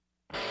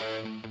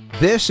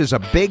This is a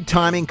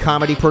big-timing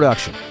comedy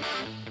production.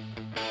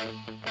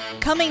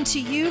 Coming to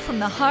you from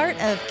the heart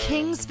of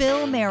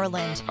Kingsville,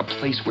 Maryland. A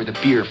place where the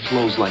beer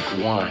flows like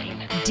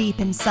wine. Deep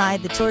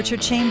inside the torture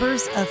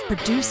chambers of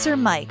producer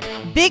Mike.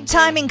 Big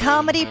Timing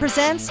Comedy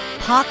presents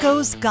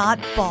Paco's Got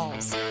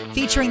Balls.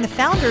 Featuring the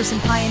founders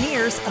and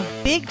pioneers of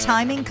Big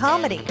Timing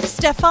Comedy,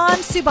 Stefan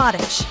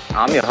Subotic.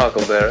 I'm your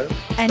huckleberry.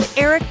 And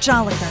Eric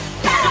Jolliker.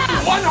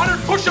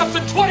 100 push-ups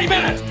in 20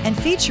 minutes! And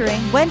featuring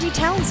Wendy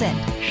Townsend.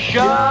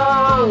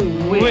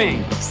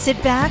 Showing.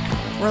 Sit back,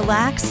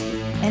 relax,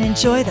 and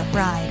enjoy the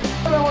ride.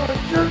 I want to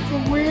jerk the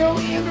wheel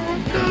into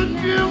a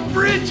goddamn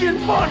bridge in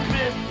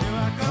Buckman.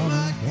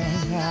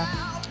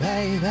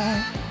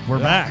 We're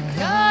back.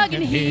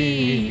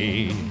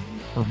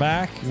 We're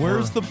back.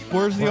 Where's the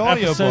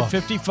audio episode book?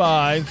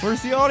 55.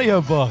 Where's the audio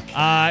book?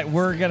 I'm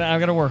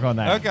gonna work on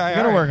that. Okay, I'm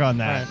gonna all work right. on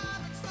that. All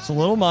It's a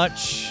little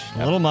much.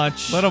 Little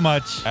much.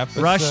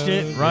 Rushed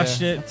it.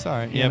 That's all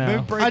right. You Yeah, know.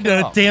 maybe break I it did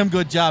a up. damn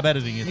good job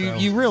editing it, though.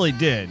 You really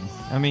did.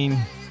 I mean,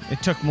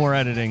 it took more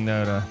editing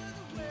though to.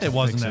 It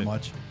wasn't fix that it.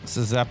 much. This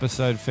is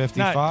episode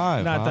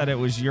 55. Not that it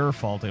was your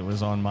fault. It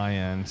was on my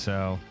end.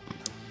 So,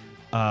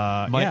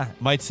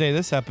 Might say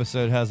this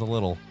episode has a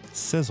little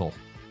sizzle.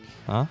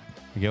 Huh?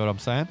 You get what I'm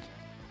saying?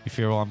 You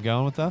feel where I'm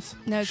going with this?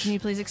 No, can you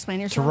please explain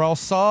yourself? Terrell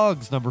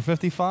Suggs, number I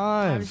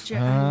 55. was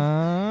joking.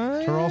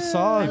 Terrell I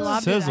Suggs.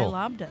 lobbed it. I Sizzle.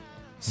 lobbed it.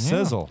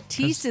 Sizzle.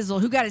 T-Sizzle,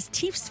 who got his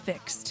teeth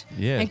fixed.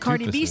 Yeah, And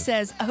Cardi B tooth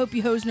says, I hope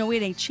you hoes know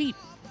it ain't cheap.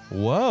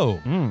 Whoa.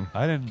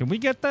 I didn't. Can we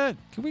get that?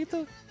 Can we get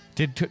that?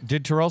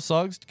 Did Terrell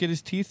Suggs get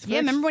his teeth fixed? Yeah,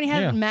 remember when he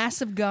had Yeah.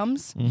 massive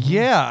gums?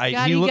 Yeah, he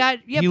got-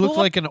 he pull looked up-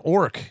 like an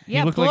orc. Yeah,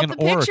 he looked pull like up an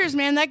the orc. pictures,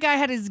 man. That guy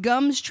had his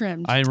gums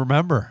trimmed. I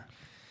remember.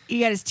 He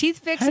got his teeth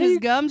fixed How and do his you-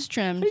 gums How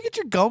trimmed. do you get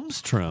your gums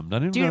trimmed? I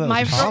didn't know Dude, that my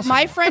was possible.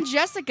 my friend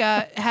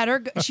Jessica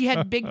she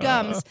had big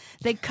gums.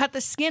 They cut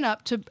the skin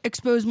up to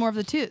expose more of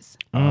the tooth.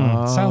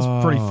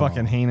 Sounds pretty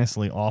fucking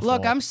heinously awful.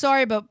 Look, I'm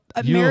sorry, but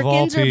You of all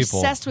Americans are people.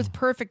 obsessed with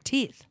perfect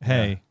teeth.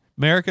 Hey,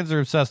 Americans are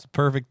obsessed with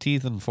perfect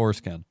teeth and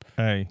foreskin.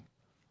 hey,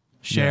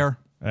 Share.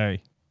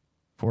 hey.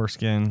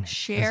 Foreskin is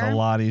Share? a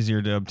lot easier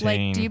to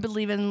obtain. Like, do you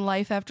believe in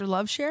life after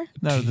love share?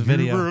 No, the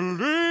video.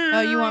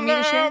 Oh, you want me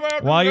to share?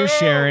 While you're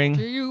sharing,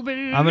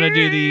 I'm gonna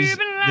do these.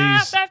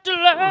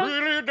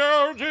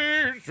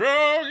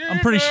 I'm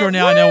pretty sure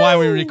now I know why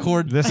we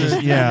record. This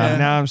is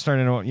Now I'm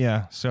starting to.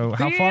 Yeah. So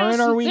how far in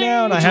are we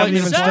now? And I haven't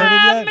even started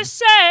yet.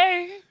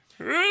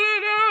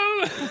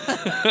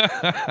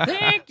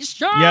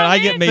 Yeah, I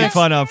get made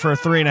fun of for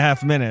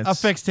 3.5 minutes. I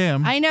fixed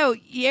him. I know.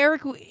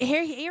 Eric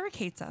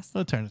hates us.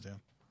 I'll turn it down.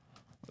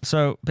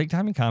 So, Big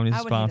Timing Comedy is a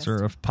I would hate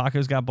sponsor us. of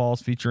Paco's Got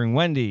Balls featuring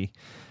Wendy.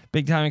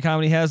 Big Timing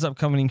Comedy has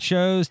upcoming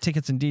shows.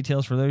 Tickets and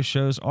details for those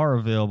shows are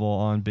available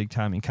on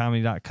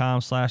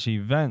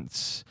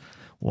bigtimingcomedy.com/events.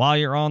 While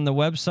you're on the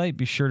website,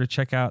 be sure to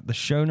check out the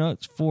show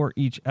notes for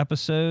each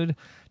episode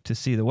to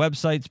see the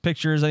websites,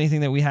 pictures, anything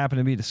that we happen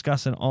to be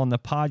discussing on the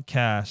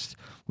podcast.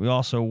 We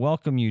also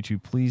welcome you to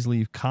please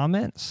leave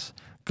comments,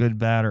 good,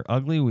 bad, or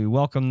ugly. We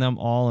welcome them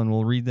all, and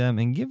we'll read them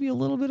and give you a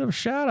little bit of a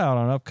shout out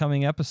on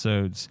upcoming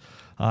episodes.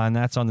 And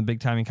that's on the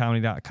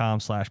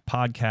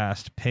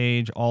bigtimingcomedy.com/podcast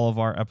page. All of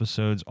our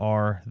episodes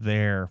are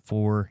there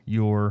for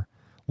your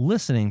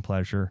listening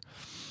pleasure.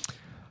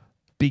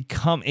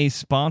 Become a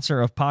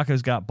sponsor of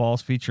Paco's Got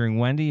Balls featuring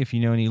Wendy. If you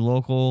know any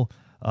local,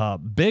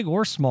 big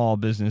or small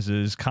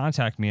businesses,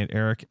 contact me at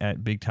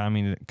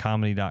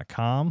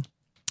eric@bigtimingcomedy.com.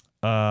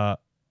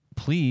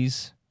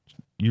 Please,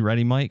 you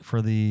ready, Mike,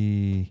 for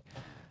the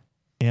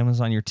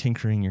Amazon? You're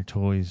tinkering your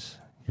toys.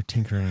 You're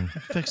tinkering.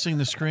 Fixing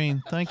the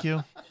screen. Thank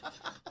you.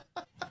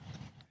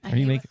 Are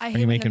you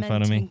making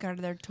fun of me? Out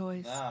of their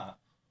toys. No,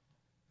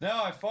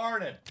 I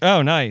farted.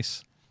 Oh,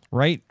 nice.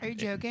 Right? Are you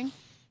joking?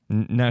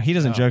 No, he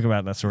doesn't joke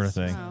about that sort of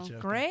thing. Oh,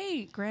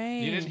 great.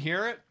 You didn't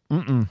hear it?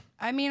 Mm-mm.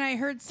 I mean, I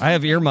heard something. I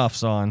have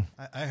earmuffs on.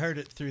 I heard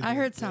it through. I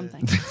heard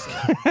something.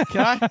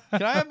 Can I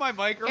have my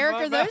microphone Eric,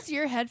 are back? those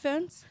your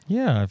headphones?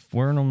 Yeah, I've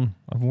worn them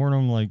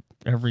like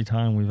every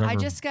time we've ever. I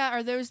just got.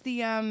 Are those the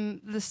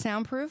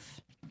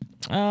soundproof?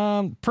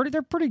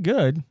 They're pretty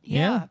good.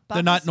 Yeah.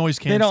 They're not noise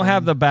They canceling. don't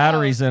have the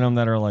batteries in them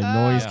that are like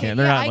noise okay. can.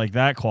 They're Yeah, not like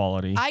that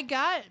quality.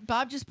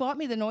 Bob just bought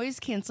me the noise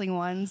canceling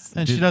ones.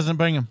 And she doesn't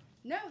bring them.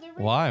 No, they're right.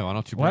 Why? Why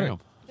don't you Why bring them?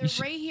 They're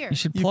right here. You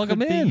should plug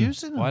them in.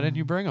 Why didn't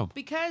you bring them?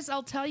 Because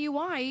I'll tell you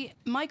why,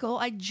 Michael.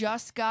 I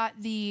just got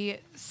the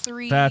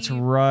That's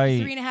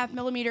right. 3.5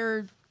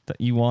 millimeter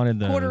You wanted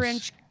those. 1/4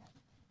 inch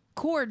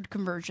cord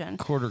conversion.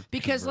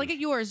 Because look at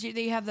yours.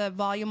 They have the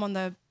volume on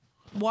the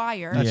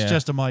wire. That's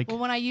just a mic. Well,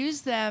 when I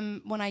use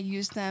them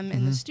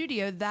in the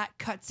studio, that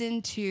cuts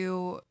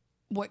into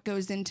what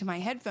goes into my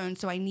headphones.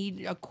 So I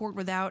need a cord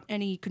without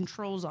any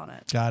controls on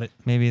it. Got it.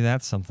 Maybe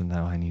that's something that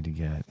I need to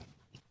get.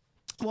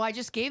 Well, I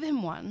just gave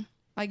him one.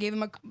 I gave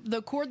him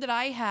the cord that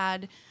I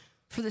had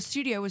for the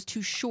studio was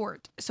too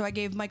short, so I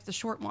gave Mike the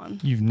short one.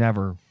 You've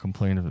never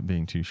complained of it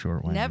being too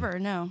short, Wendy. Never,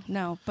 no.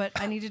 But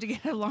I needed to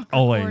get a longer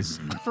Always.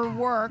 cord for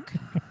work.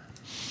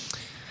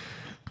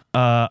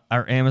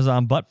 Our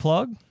Amazon butt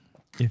plug.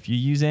 If you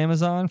use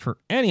Amazon for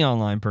any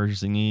online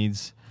purchasing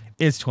needs,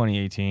 It's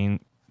 2018.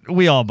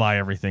 We all buy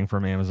everything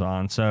from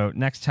Amazon. So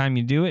next time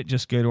you do it,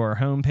 just go to our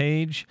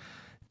homepage,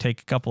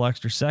 take a couple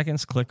extra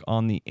seconds, click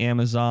on the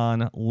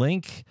Amazon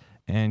link,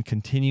 and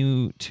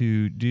continue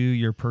to do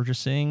your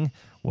purchasing,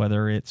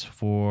 whether it's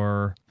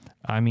for,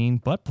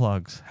 butt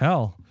plugs.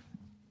 Hell,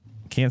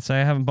 can't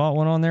say I haven't bought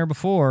one on there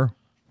before.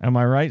 Am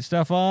I right,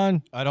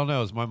 Stefan? I don't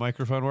know. Is my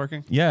microphone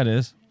working? Yeah, it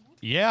is.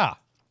 Yeah.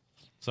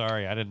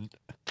 Sorry, I didn't.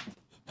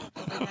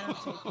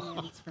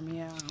 From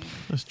you.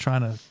 Just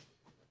trying to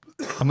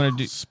I'm going to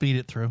do speed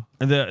it through.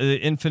 the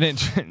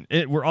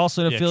Infinite. We're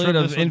also an affiliate trim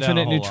of this one down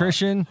a Infinite whole lot.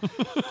 Nutrition.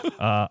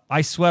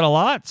 I sweat a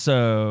lot,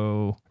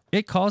 so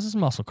it causes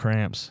muscle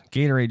cramps.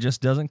 Gatorade just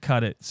doesn't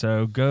cut it.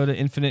 So go to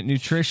Infinite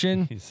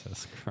Nutrition.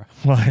 Jesus Christ.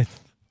 What?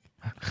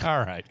 All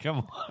right,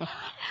 come on.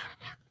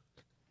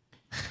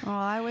 Oh,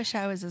 I wish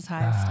I was as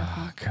high as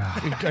Stefan.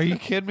 God. Are you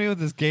kidding me with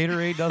this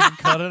Gatorade doesn't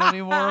cut it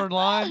anymore in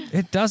line?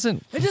 It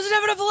doesn't. It doesn't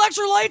have enough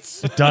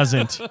electrolytes. It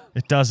doesn't.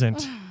 It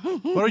doesn't.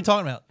 What are we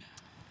talking about?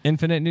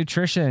 Infinite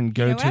Nutrition.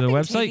 Go You know to what the I've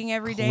been website. taking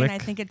every day, and I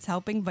think it's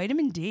helping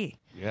vitamin D.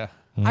 Yeah.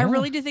 I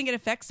really do think it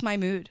affects my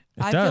mood.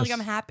 I feel does. like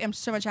I'm happy. I'm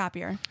so much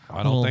happier.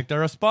 I don't Well- think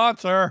they're a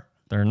sponsor.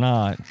 They're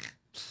not.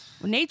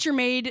 Nature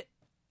Made,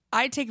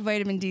 I take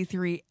vitamin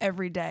D3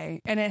 every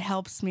day, and it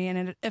helps me,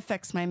 and it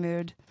affects my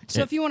mood. So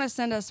if you want to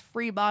send us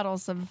free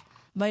bottles of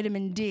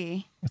vitamin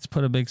D, Let's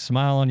put a big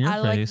smile on your I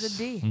like face.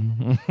 the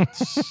D.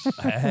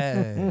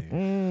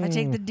 Hey. I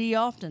take the D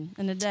often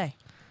in a day.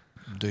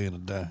 Day in a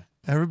day.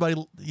 Everybody,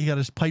 you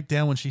got to pipe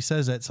down when she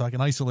says that so I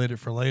can isolate it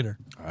for later.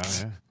 Oh,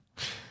 yeah.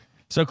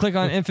 So click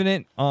on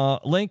Infinite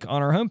link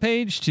on our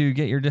homepage to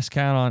get your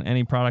discount on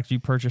any product you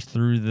purchase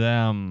through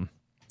them.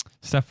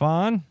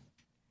 Stefan,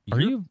 are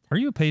you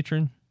a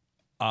patron?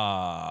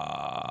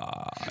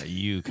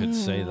 You could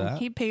say that.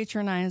 He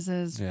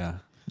patronizes Yeah.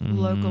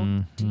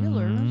 local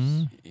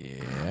dealers.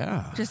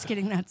 Yeah. Just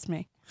kidding, that's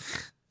me.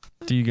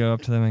 Do you go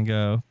up to them and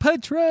go,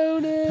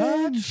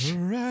 patronage?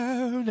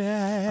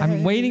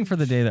 I'm waiting for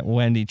the day that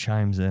Wendy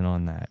chimes in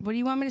on that. What do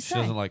you want me to She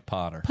say? doesn't like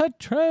Potter.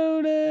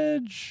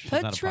 Patronage. not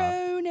a pot.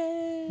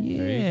 Patronage.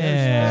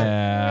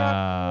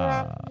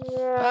 Yeah.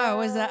 Oh,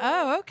 is that?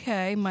 Oh,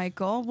 okay,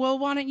 Michael. Well,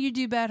 why don't you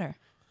do better?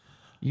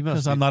 You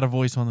Because I'm not a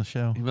voice on the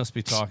show. You must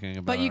be talking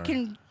about. But you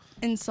can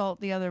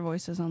insult the other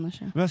voices on the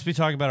show. You must be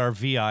talking about our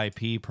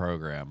VIP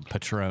program,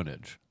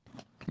 Patronage.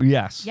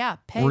 Yes. Yeah,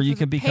 pay Or for you the,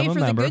 can become pay a for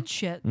member. the good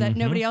shit that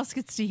nobody else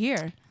gets to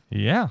hear.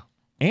 Yeah.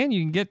 And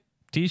you can get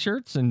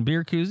T-shirts and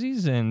beer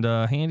koozies and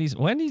handies.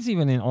 Wendy's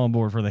even on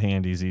board for the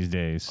handies these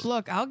days.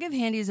 Look, I'll give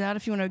handies out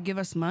if you want to give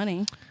us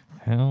money.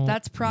 Hell,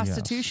 That's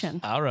prostitution.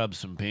 I'll rub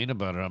some peanut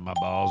butter on my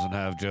balls and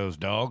have Joe's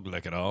dog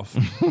lick it off.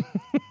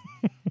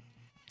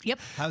 Yep.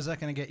 How's that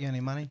going to get you any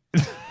money?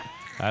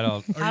 I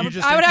don't. I would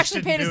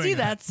actually pay to see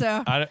that.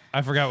 So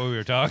I forgot what we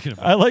were talking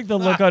about. I like the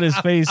look on his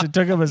face. It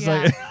took him a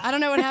yeah, second. I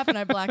don't know what happened.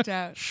 I blacked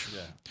out.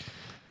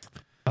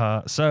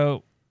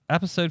 So,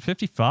 episode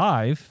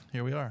 55.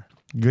 Here we are.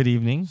 Good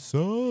evening.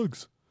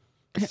 Sucks.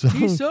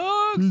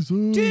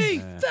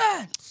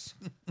 Defense.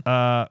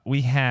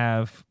 We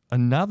have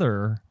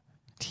another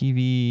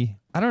TV.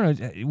 I don't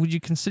know. Would you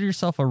consider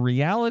yourself a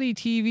reality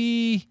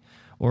TV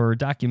or a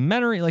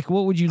documentary? Like,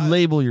 what would you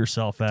label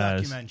yourself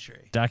as?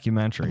 Documentary.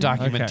 Documentary. Okay.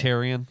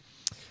 Documentarian.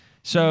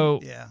 So,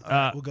 Yeah, all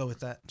right, we'll go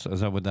with that. So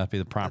would that be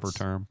the proper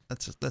term?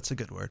 That's a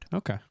good word.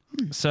 Okay.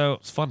 so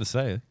It's fun to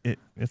say.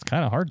 it's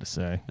kind of hard to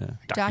say. Yeah.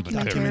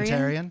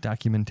 Documentarian.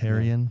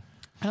 Documentarian.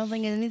 I don't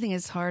think anything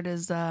as hard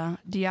as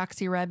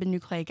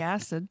deoxyribonucleic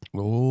acid.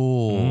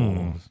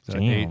 Oh,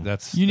 damn.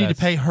 that's You need to that's-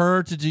 pay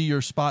her to do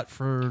your spot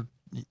for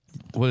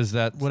What is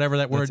that? whatever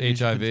that word That's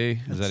you- HIV.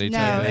 Is that No,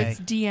 HIV? it's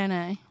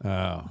DNA. Oh,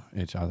 I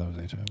thought it was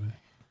HIV.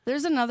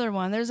 There's another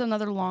one. There's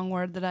another long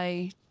word that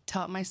I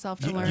taught myself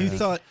to learn. You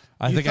thought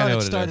I you think I thought know it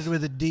what it started is.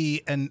 with a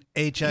D and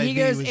HIV He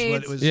goes was AIDS.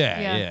 what it was.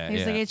 Yeah.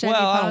 He's like HIV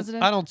well,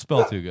 positive. I don't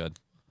spell too good.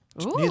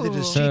 Ooh. Neither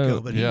does So,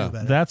 Chico, but he yeah. knew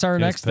better. That's our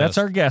He was next. That's pissed.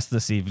 our guest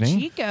this evening.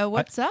 Chico,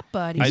 what's up,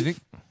 buddy? I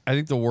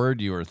think the word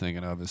you were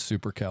thinking of is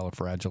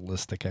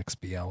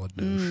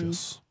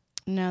supercalifragilisticexpialidocious.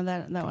 No,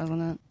 that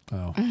wasn't it.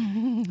 Oh,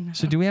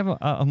 So, do we have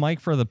a mic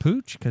for the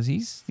pooch? Because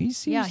he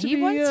seems Yeah, to he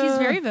be, wants. He's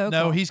very vocal.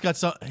 No, he's got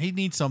some. He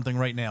needs something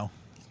right now.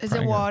 Is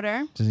it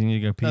water? Does he need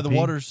to go pee? No, the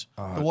water's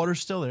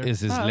still there. is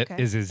his Oh,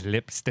 okay. is his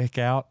lipstick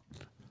out?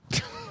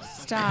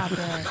 Stop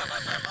it.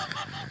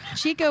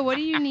 Chico, what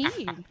do you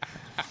need?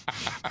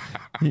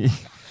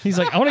 He's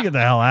like, I want to get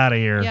the hell out of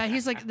here. Yeah,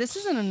 he's like, this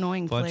is an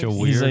annoying Bunch place. of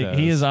He's like,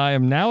 Weirdos. I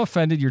am now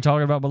offended. You're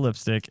talking about my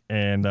lipstick,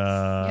 and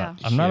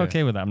I'm not Yeah.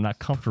 okay with that. I'm not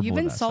comfortable. You've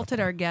with insulted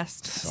our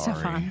guest, Sorry,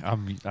 Stefan. I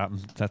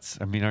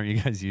mean, aren't you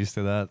guys used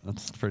to that?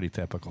 That's pretty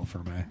typical for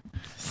me.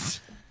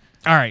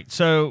 All right,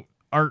 so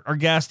our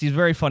guest, he's a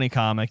very funny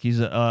comic. He's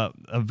a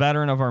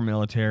veteran of our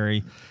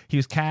military. He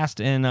was cast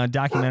in a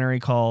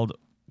documentary called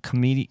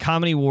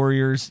Comedy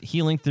Warriors: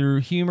 Healing Through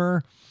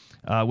Humor,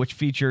 which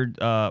featured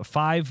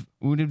 5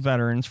 wounded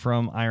veterans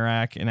from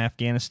Iraq and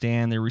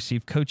Afghanistan. They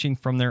received coaching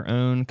from their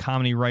own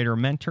comedy writer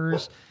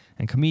mentors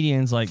and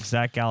comedians like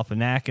Zach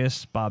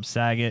Galifianakis, Bob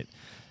Saget,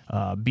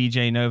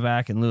 BJ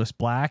Novak and Lewis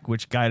Black,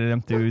 which guided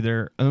them through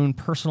their own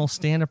personal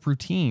stand-up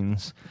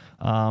routines.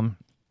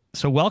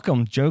 So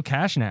welcome, Joe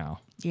Kashnow.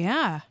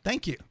 Yeah.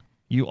 Thank you.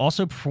 You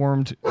also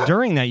performed,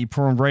 during that, you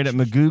performed right at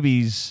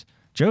Magooby's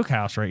Joke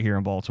House right here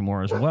in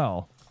Baltimore as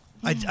well.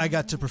 I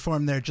got to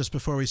perform there just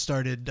before we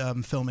started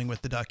filming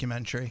with the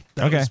documentary.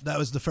 Okay. That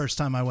was the first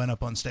time I went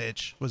up on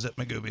stage, was at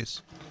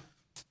Magooby's.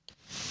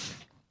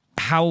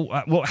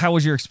 How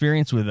was your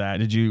experience with that?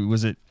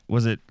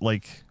 Was it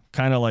like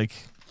kind of like,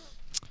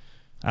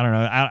 I don't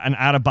know, an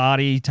out of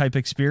body type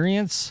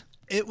experience?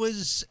 It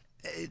was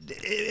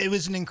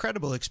an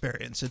incredible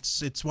experience.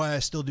 It's why I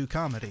still do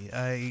comedy.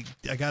 I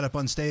got up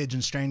on stage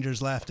and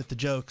strangers laughed at the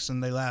jokes,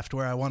 and they laughed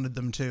where I wanted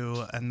them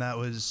to, and that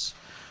was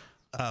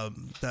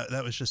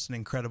that was just an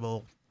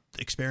incredible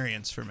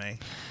experience for me.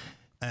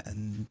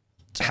 And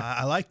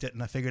I liked it,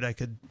 and I figured I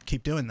could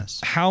keep doing this.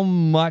 How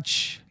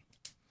much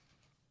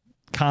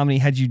comedy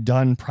had you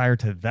done prior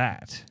to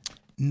that?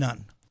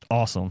 None.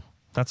 Awesome.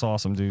 That's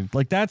awesome, dude.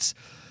 Like that's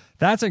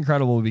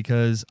incredible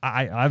because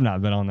I've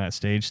not been on that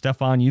stage.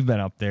 Stefan, you've been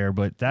up there,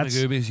 but that's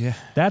Magooby's, yeah.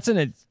 That's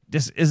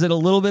is it a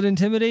little bit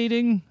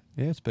intimidating?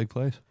 Yeah, it's a big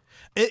place.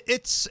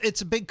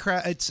 It's a big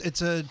crowd.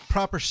 It's a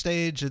proper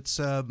stage. It's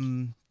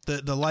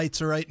the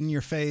lights are right in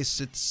your face.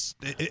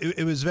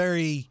 It was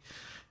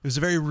a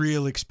very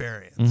real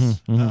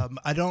experience.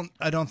 I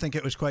don't think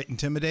it was quite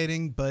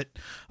intimidating, but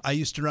I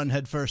used to run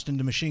headfirst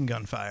into machine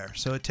gun fire,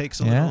 so it takes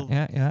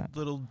a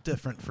little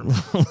different for me.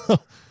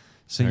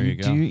 So there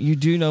you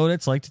do know what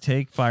it's like to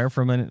take fire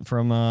from an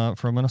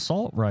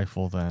assault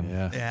rifle, then.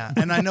 Yeah,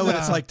 and I know what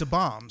it's like to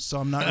bomb, so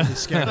I'm not really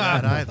scared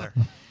of that either.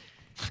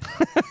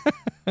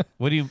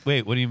 What do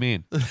you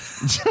mean?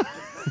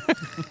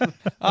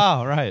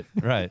 Oh, right.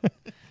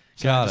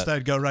 Got Just it.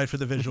 I'd go right for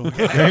the visual.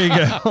 There you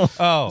go.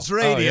 Oh, It's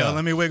radio. yeah.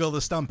 Let me wiggle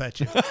the stump at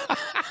you.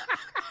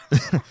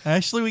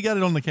 Actually, we got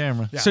it on the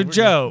camera. Yeah, So we're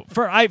Joe,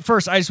 I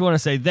just want to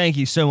say thank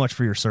you so much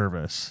for your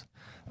service.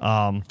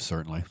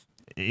 Certainly.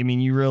 I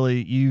mean,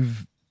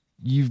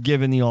 you've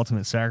given the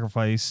ultimate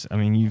sacrifice. I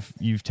mean,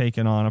 you've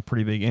taken on a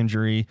pretty big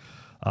injury.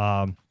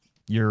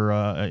 You're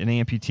an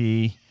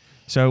amputee.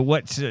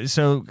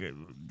 So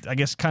I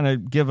guess kind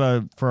of give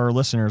for our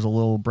listeners a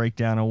little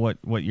breakdown of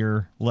what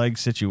your leg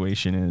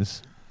situation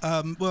is.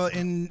 Well,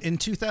 in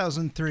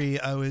 2003,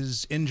 I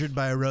was injured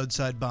by a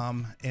roadside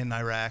bomb in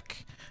Iraq,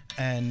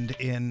 and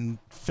in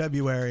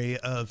February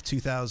of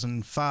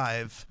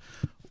 2005,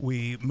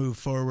 we moved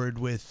forward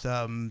with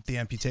the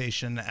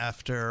amputation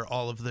after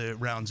all of the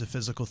rounds of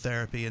physical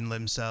therapy and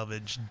limb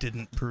salvage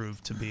didn't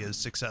prove to be as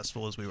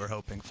successful as we were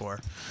hoping for.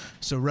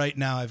 So right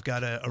now, I've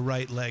got a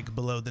right leg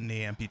below the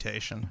knee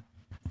amputation.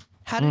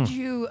 How did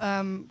you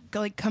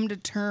come to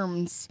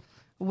terms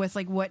with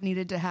what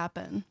needed to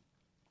happen?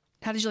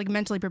 How did you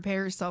mentally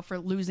prepare yourself for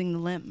losing the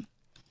limb?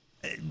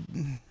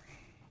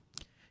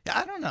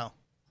 I don't know.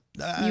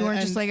 You weren't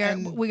just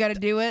we got to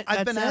do it.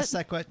 I've been that's asked it?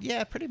 that question.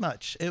 Yeah, pretty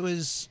much. It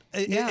was.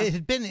 It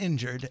had been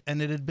injured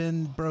and it had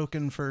been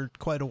broken for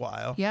quite a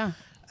while. Yeah.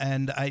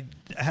 And I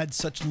had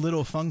such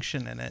little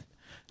function in it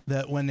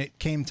that when it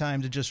came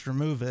time to just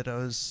remove it,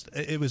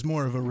 it was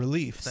more of a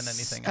relief than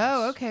anything else.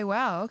 Oh, okay.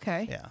 Wow.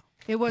 Okay. Yeah.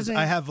 It wasn't.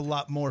 I have a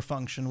lot more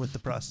function with the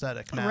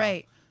prosthetic now.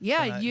 Right.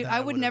 Yeah. than I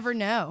would would've. never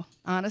know.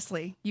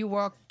 Honestly, you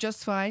walk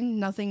just fine.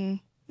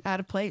 Nothing out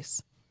of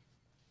place.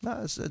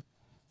 No, it's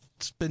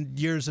been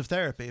years of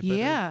therapy. But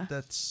Yeah.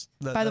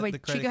 By the way,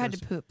 credit Chico had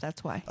goes- to poop.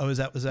 That's why. Oh, was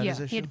that Yeah, his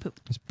issue? he had to poop.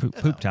 It's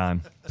poop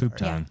time. Poop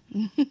time.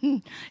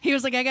 He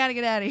was like, I got to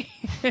get out of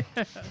here.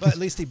 But at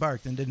least he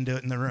barked and didn't do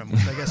it in the room,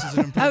 which I guess is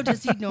an improvement. Oh,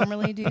 does he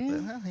normally do?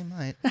 Well, he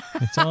might.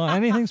 It's all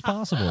anything's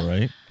possible,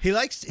 right? He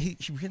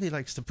really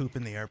likes to poop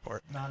in the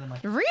airport. Not in my.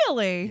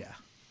 Really? Yeah.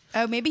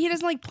 Oh, maybe he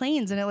doesn't like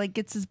planes and it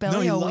gets his belly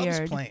No, he all loves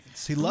weird.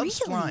 planes. He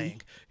loves Really?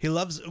 flying. He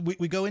loves.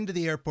 We go into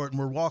the airport and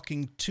we're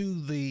walking to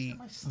the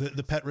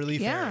pet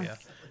relief Yeah. area,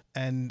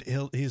 and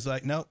he's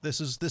like, no,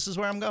 this is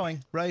where I'm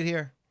going right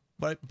here.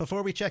 But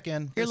before we check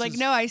in, You're this like, is-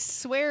 no, I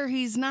swear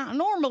he's not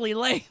normally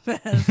like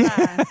this.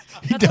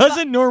 He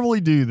doesn't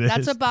normally do this.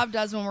 That's what Bob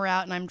does when we're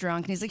out and I'm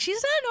drunk. And he's like,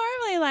 she's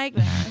not normally like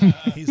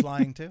that. he's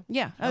lying too.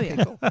 Yeah. Oh, Okay,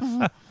 yeah. cool.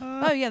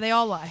 Oh, yeah. They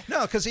all lie.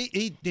 No, because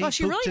he Well,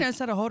 she pooped really knows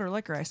how to hold her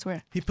liquor, I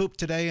swear. He pooped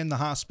today in the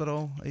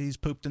hospital. He's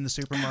pooped in the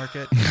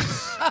supermarket.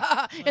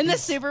 In the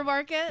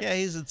supermarket? Yeah,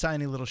 he's a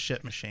tiny little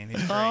shit machine. He's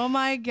great. Oh,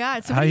 my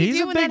God. So what do you He's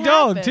do a when big that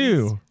dog, happens?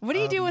 too. What do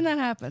you do when that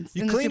happens?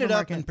 You in the clean it up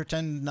supermarket? and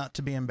pretend not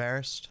to be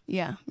embarrassed.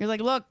 Yeah. You're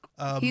like, look,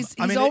 he's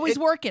I mean, always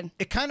working.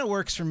 It kind of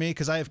works for me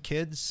because I have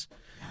kids,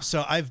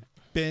 so I've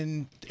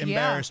been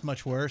embarrassed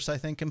much worse, I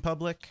think, in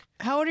public.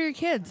 How old are your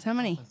kids? How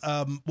many?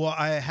 Well,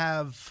 I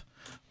have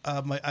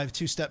I have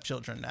two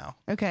stepchildren now,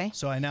 Okay.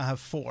 so I now have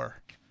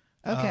four.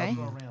 Okay.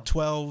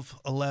 12,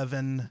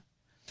 11,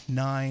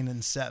 9,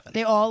 and 7.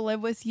 They all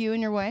live with you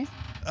and your wife?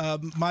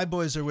 My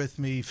boys are with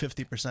me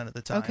 50% of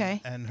the time,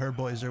 Okay. and her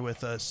boys are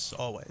with us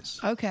always.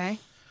 Okay.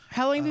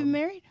 How long have you been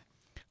married?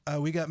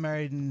 We got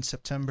married in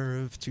September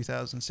of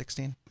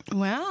 2016.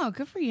 Wow,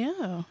 good for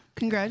you.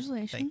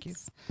 Congratulations. Thank you.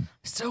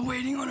 Still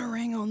waiting on a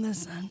ring on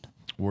this end.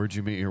 Where'd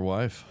you meet your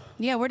wife?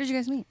 Yeah, where did you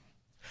guys meet?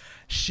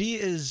 She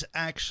is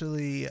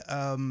actually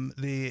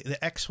the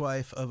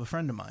ex-wife of a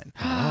friend of mine.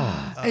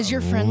 Is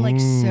your friend like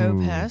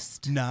so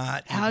pissed?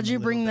 Not. How'd even you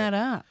a bring little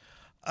that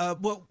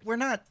up? Well, we're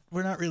not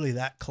really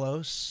that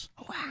close.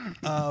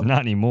 Not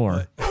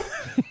anymore.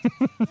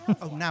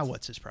 Oh, now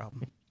what's his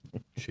problem?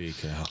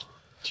 Chico.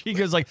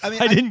 Chico's like, I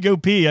mean, I didn't go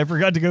pee. I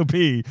forgot to go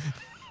pee.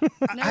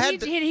 No,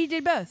 he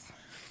did both.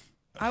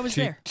 I was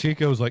there.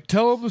 Chico's like,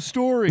 tell him the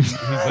story. He's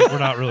like, we're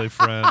not really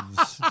friends.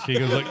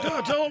 Chico's like,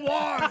 no, tell him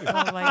why.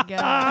 Oh my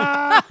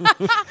god. No,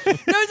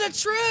 the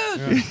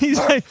truth. He's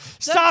like,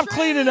 stop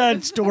cleaning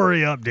that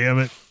story up, damn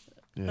it.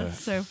 Yeah.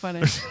 That's so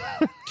funny.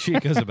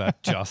 Chico's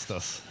about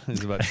justice.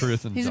 He's about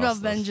truth and He's justice.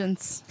 about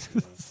vengeance.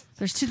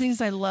 There's two things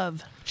I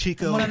love.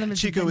 Chico, One of them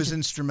is Chico was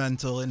vengeance.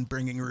 instrumental in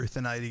bringing Ruth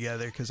and I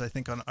together because I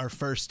think on our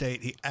first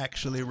date he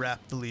actually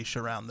wrapped the leash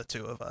around the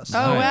two of us.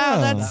 Oh wow,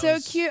 that's so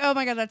was- cute. Oh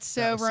my god, that's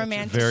so that was such a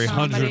romantic. Very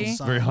comedy.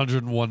 very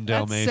 101 That's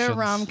Dalmatians. so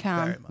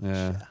rom-com. Very much.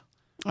 Yeah.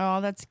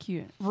 Oh, that's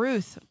cute.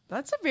 Ruth.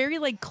 That's a very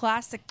like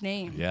classic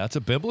name. Yeah, it's a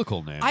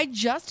biblical name. I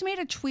just made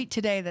a tweet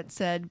today that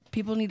said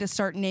people need to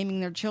start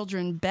naming their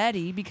children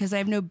Betty because I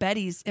have no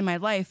Bettys in my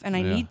life and I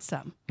Yeah. need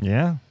some.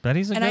 Yeah,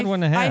 Betty's a And good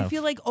one to have. I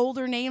feel like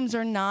older names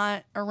are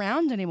not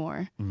around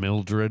anymore.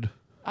 Mildred.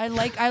 I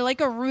like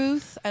a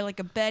Ruth. I like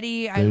a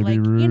Betty. I Baby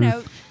like Ruth. you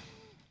know.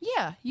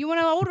 Yeah, you want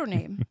an older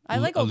name. I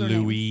like older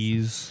names.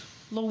 Louise.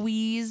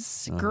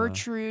 Louise,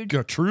 Gertrude,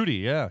 Gertrude,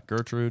 yeah.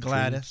 Gertrude.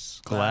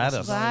 Gladys. Gladys.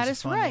 is always a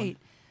Gladys. fun Right.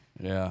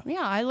 Yeah.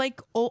 Yeah, I like.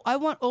 I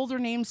want older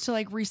names to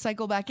like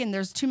recycle back in.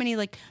 There's too many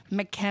like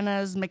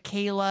McKennas,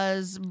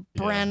 Michaelas,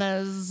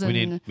 Brennas,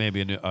 We and need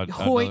maybe Hoyt.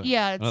 another,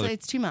 Yeah, another,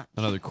 it's too much.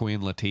 another Queen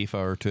Latifah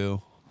or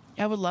two.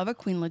 I would love a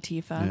Queen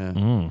Latifah.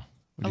 Yeah.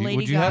 A Lady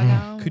would you Gaga.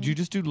 have? Could you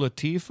just do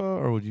Latifah,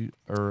 or would you?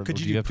 Or Could would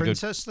you do have to go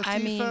Princess Latifah? I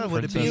mean,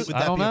 would it be? Princess- Would I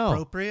that don't be know.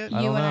 appropriate?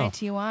 I don't know.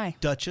 UNITY.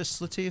 Duchess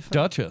Latifah.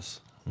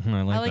 Duchess? I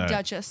I like that.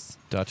 Duchess.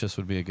 Duchess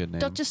would be a good name.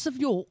 Duchess of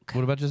York.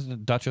 What about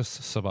just Duchess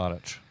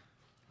Sabanich?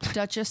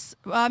 Duchess.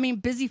 I mean,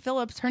 Busy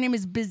Phillips. Her name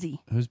is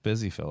Busy. Who's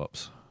Busy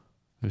Phillips?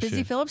 Who's Busy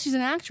she? Phillips. She's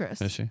an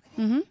actress. Is she?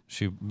 Mm-hmm.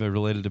 She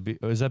related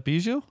to? Is that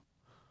Bijou?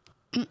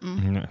 No,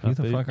 who the Not fuck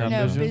big- are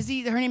No, Bijou?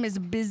 Busy. Her name is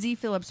Busy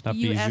Phillips. Not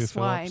Bijou Busy.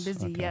 Phillips?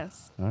 Busy. Okay.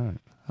 Yes. All right.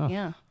 Huh.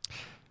 Yeah.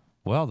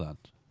 Well then,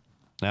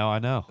 now I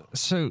know.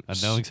 So,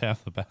 And knowing's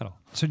half the battle.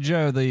 so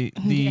Joe, the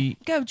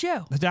Go,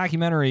 Joe. the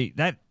documentary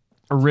that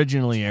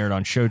originally aired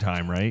on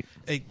Showtime, right?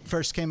 It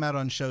first came out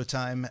on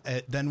Showtime.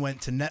 It then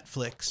went to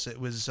Netflix. It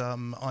was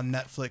on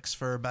Netflix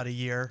for about a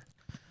year.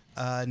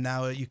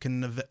 Now you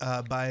can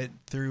buy it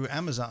through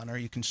Amazon or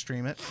you can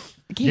stream it.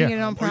 Can you Yeah. get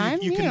it on Or Prime?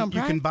 you get it on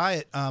can Prime. buy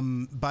it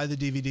buy the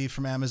DVD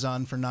from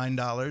Amazon for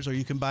 $9 or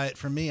you can buy it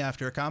from me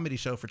after a comedy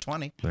show for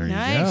 $20. There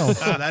Nice.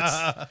 you go.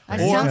 That's That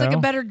Or- sounds like a No.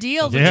 better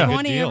deal than Yeah.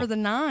 20 Good deal. over the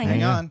 9.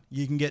 hang on,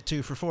 you can get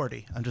 2 for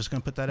 $40. I'm just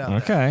going to put that out there.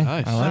 Okay,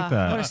 Nice. I like What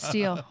that. a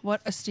steal.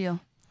 What a steal.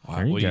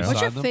 There you Will go.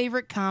 What's your sign them?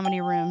 favorite comedy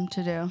room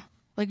to do?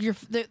 Like your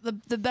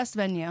the best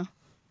venue?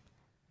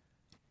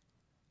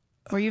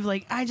 Where you've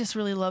like, I just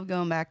really love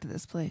going back to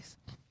this place.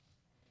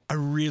 I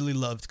really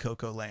loved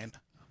Coco Lane.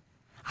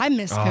 I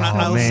miss Coco.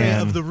 I'll say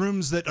man. of the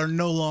rooms that are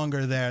no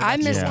longer there. I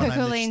that's miss the one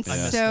Coco I Lane missed- I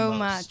missed so the most.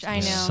 much. I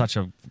know. Such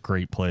a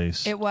great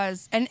place. It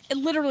was. And it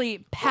literally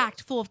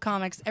packed full of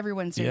comics every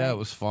Wednesday Yeah, night. it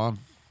was fun.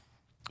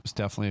 It was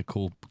definitely a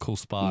cool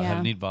spot. Had Yeah.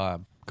 a neat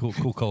vibe.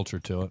 Cool culture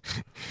to it.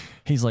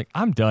 He's like,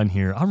 I'm done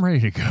here. I'm ready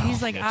to go.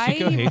 He's like,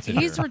 Chico hates it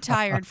he's here.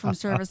 retired from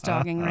service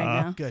dogging right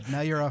now. Good.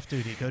 Now you're off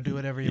duty. Go do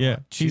whatever you yeah.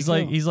 want. He's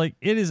like,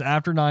 it is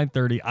after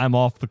 9:30. I'm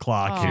off the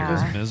clock Aw, here.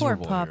 poor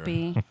miserable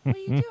puppy. What are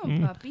you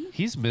doing, puppy?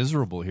 He's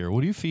miserable here.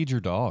 What do you feed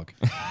your dog?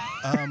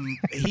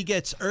 He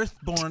gets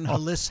earthborn,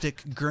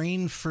 holistic,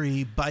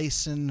 grain-free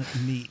bison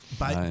meat.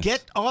 Nice.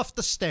 Get off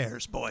the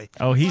stairs, boy.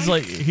 Oh, he's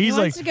like, He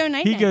wants to go he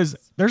night-nights. goes,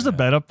 there's a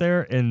bed up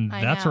there, and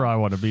I that's know. where I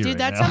want to be Dude, right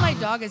that's now. how my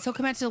dog is. He'll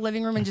come out to the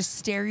living room and just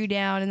stare you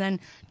down and then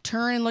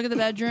turn and look at the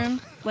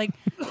bedroom. Like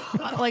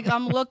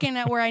I'm looking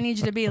at where I need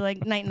you to be.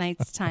 Like,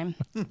 night-night's time.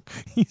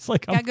 He's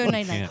like, Gotta go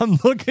night-night. I'm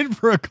looking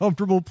for a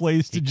comfortable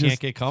place to He just. can't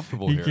get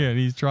comfortable He here. can't.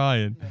 He's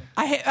trying.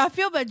 I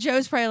feel bad.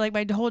 Joe's probably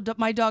like,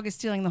 my dog is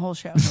stealing the whole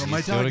show. Oh,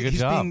 my doing dog, a good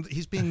job.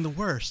 he's being the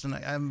worst, and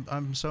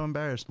I'm so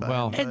embarrassed by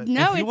Well, him. but-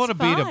 No, if you it's wanna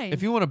beat him, fine.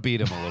 if you want to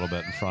beat him a little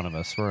bit in front of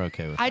us, we're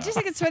okay with that. I just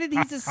think it's funny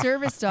that he's a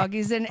service dog.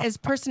 His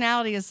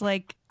personality is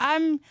like,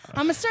 I'm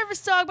a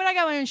service dog, but I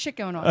got my own shit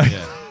going on.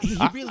 Yeah. he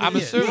really I'm a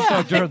is. service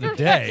dog during the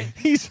day.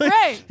 He's like,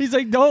 Right. he's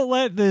like, don't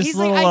let this He's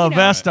like, little you know-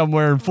 vest I'm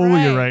wearing fool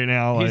you Right. right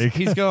now. Like,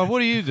 He's going, what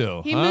do you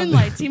do? He huh?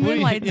 moonlights. He What do you-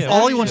 moonlights. yeah,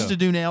 All what he do wants you to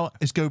do? do now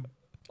is go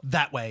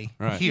that way.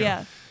 Right. Here.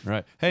 Yeah.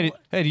 Right. Hey,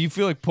 do you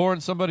feel like pouring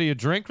somebody a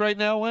drink right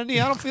now,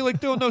 Wendy? I don't feel like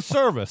doing no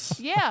service.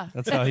 Yeah.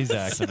 That's how he's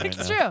acting right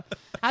It's now. true.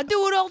 I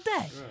do it all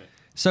day.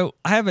 so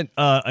I have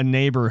a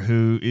neighbor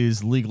who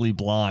is legally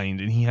blind,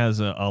 and he has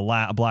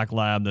a black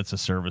lab that's a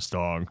service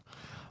dog.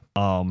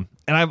 And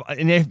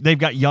they've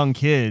got young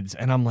kids,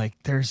 and I'm like,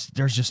 there's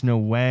just no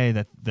way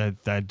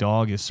that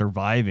dog is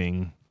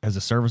surviving as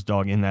a service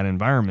dog in that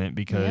environment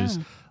because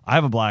Yeah. I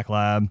have a black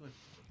lab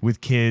with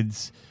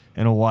kids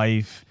and a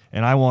wife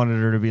and I wanted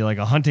her to be like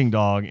a hunting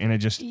dog, and it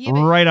just Yeah,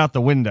 but- right out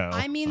the window.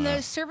 I mean,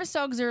 the service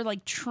dogs are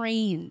like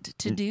trained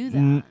to do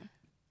that.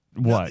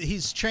 What?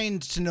 He's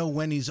trained to know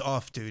when he's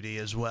off duty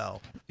as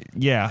well.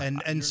 Yeah.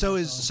 And so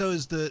is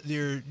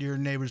your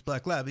neighbor's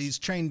black lab. He's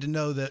trained to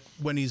know that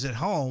when he's at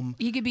home,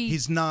 He could be he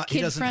doesn't have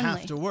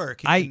kid-friendly. to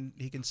work.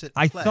 He can sit.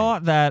 And I play.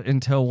 thought that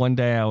until one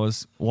day I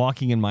was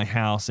walking in my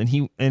house, and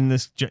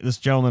this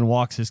gentleman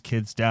walks his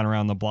kids down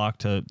around the block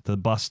to the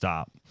bus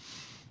stop,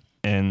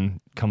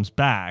 and comes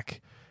back,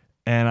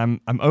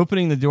 and I'm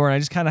opening the door, and I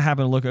just kind of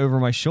happen to look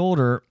over my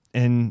shoulder,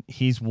 and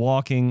he's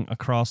walking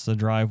across the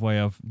driveway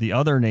of the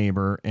other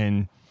neighbor,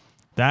 and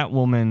that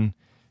woman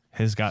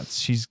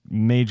she's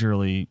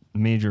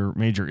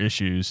major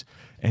issues,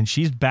 and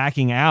she's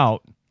backing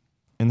out,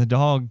 and the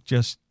dog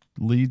just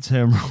leads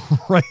him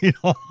right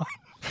on.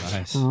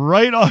 Nice.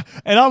 Right on.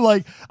 And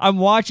I'm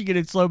watching it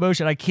in slow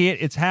motion.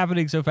 It's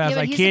happening so fast. Yeah,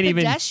 but I he's can't a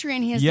even.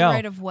 pedestrian. He has yell. the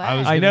right of way. I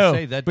was I going know, to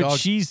say that but dog's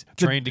she's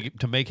trained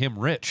to make him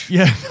rich.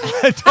 Yeah.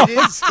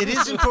 It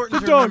is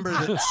important to dog-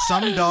 remember that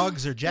some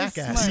dogs are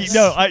jackasses.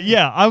 smart.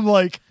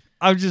 No,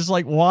 I'm just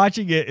like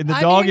watching it, and the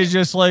dog is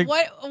just like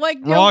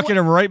rocking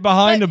him right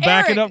behind but a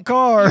backing Eric, up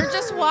car. You're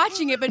just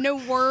watching it, but no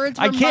words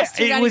were I can't.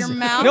 mustered It out was of your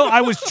mouth. no. I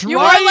was trying. You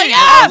were like,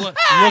 ah!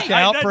 Look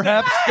out,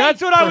 perhaps.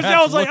 That's what I was.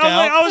 I was like.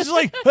 I was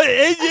like.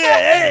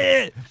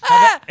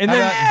 And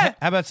then.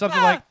 How about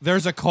something like,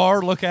 "There's a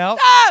car, look out"?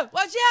 Ah!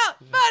 Watch out,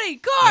 buddy!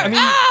 Car!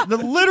 I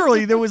mean,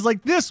 literally, there was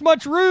like this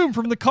much room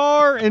from the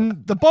car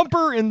and the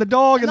bumper and the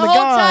dog and the the whole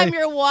guy. time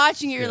you're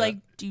watching it, you're like,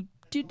 do.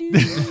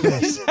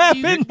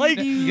 happened, like-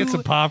 You get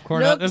some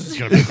popcorn out. This is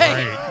gonna be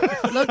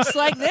great. Looks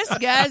like this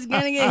guy's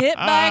gonna get hit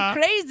by a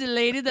crazy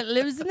lady that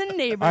lives in the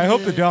neighborhood. I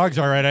hope the dog's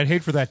all right. I'd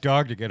hate for that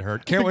dog to get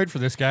hurt. Can't wait for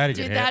this guy to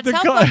get Dude, hit. that's The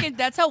how car-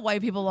 that's how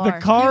white people are. The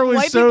car was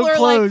white so people are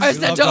close. like, is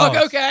We the love dog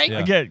dogs. okay? Yeah.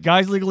 Again,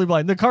 guys legally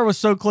blind. The car was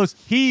so close.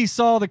 He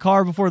saw the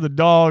car before the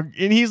dog,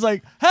 and he's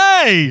like,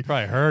 "Hey!"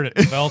 Probably heard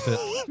it, felt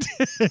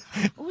it.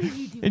 What are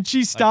you doing? And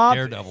she stopped.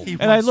 Daredevil.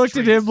 And I looked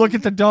at him, look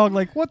at the dog,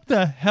 like, "What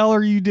the hell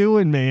are you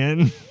doing,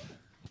 man?"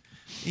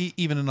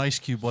 Even an ice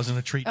cube wasn't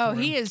a treat. Oh, for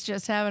him. he is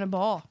just having a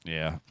ball.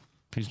 Yeah.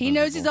 He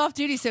knows he's off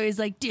duty, so he's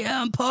like,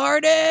 damn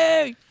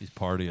party. He's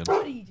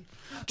partying.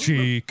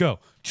 Chico,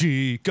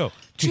 Chico,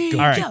 Chico,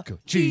 All right. Chico,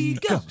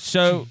 Chico.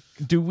 So,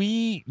 do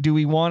we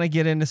want to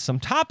get into some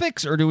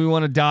topics, or do we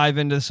want to dive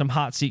into some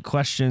hot seat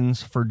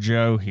questions for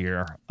Joe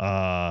here?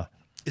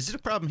 Is it a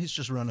problem? He's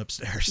just run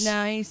upstairs.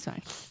 No, he's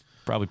fine.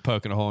 Probably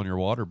poking a hole in your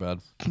water bed.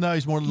 No,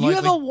 he's more than You likely.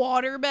 have a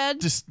water bed?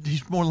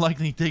 He's more than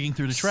likely digging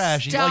through the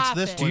trash. He likes Stop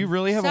this it. one. Do you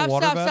really have Stop, a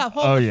water stop, bed? stop.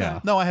 Hold Oh, the yeah.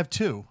 phone. No, I have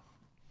two.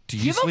 Do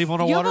you sleep on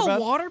a you water have a bed?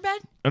 water bed?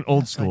 An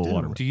old school do.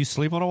 water. Do you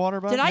sleep on a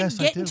water bed? Did I Yes,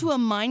 I get do. into a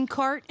mine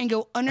cart and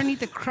go underneath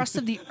the crust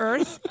of the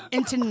earth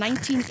into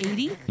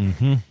 1980?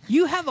 Mm-hmm.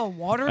 You have a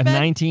water A bed?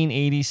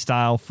 1980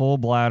 style full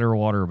bladder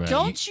water bed.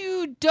 Don't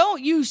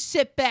you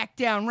sit back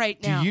down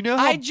right now. you know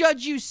how- I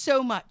judge you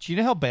so much. Do you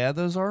know how bad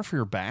those are for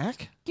your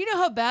back? Do you know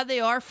how bad they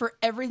are for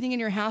everything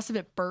in your house if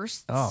it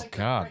bursts? Oh,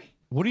 God.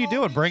 What are you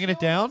doing? Bringing it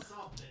down?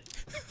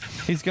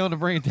 He's going to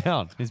bring it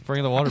down. He's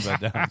bringing the water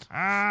bed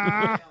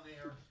down.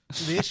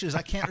 The issue is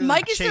I can't really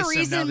Mike is chase the him now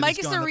reason. that Mike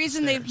he's is the gone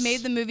reason they've upstairs.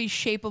 made the movie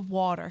Shape of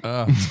Water.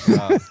 Oh,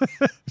 God.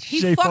 He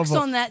Shape of fucks a-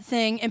 on that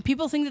thing, and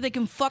people think that they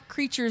can fuck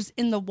creatures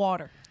in the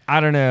water. I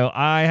don't know.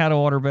 I had a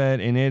water bed,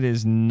 and it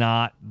is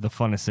not the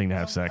funnest thing to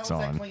have sex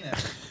on.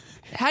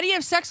 How do you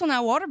have sex on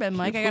that water bed,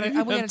 Mike? We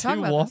gotta talk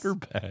about water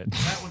this. bed.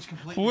 That one's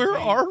completely Where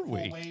wave, are full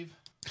we? wave.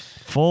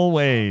 Full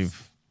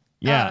wave.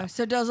 Yeah.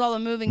 So it does all the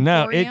moving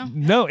No, for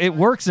you. it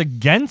works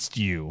against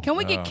you. Can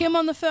we get Kim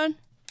on the phone?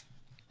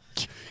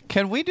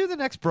 Can we do the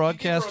next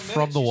broadcast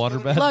from the water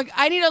bed? Look,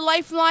 I need a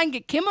lifeline.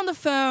 Get Kim on the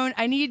phone.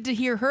 I need to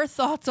hear her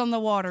thoughts on the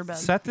water bed.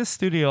 Set this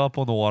studio up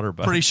on the water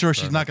bed. Pretty sure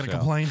she's not going to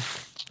complain.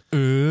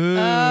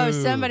 Oh,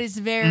 somebody's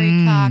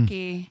very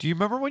cocky. Do you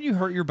remember when you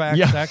hurt your back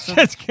Yeah, sexing?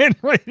 that's getting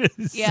ready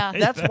to Yeah. say.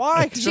 That's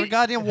why. Because you're a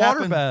goddamn water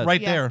Happened bed. right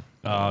Yeah. there.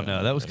 Oh,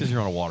 no. That was because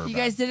you're on a water You bed.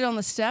 guys did it on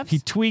the steps? He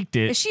tweaked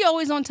Is it. she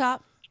always on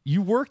top?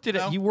 You worked it.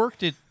 You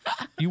worked it.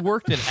 You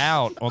worked it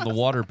out on the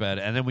water bed,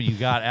 and then when you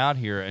got out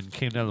here and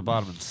came down the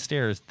bottom of the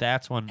stairs,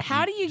 that's when.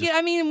 How do you just- get?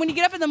 I mean, when you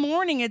get up in the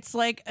morning, it's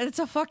like it's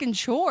a fucking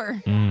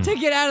chore Mm. to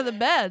get out of the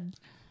bed.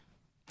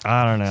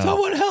 I don't know.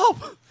 Someone help!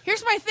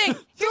 Here's my thing.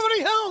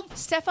 Somebody help!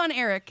 Stefan,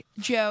 Eric,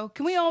 Joe,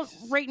 can we all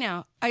right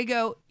now? I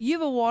go, you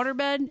have a water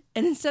bed,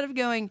 and instead of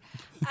going,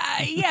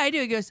 yeah, I do.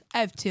 He goes, I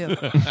have two.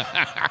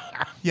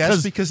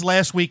 Yes, because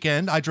last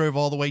weekend I drove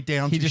all the way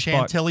down He to just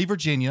bought- Chantilly,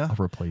 Virginia, A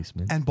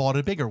replacement. and bought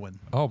a bigger one.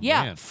 Oh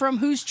Yeah, man, from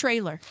whose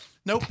trailer?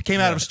 Nope, came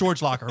out of a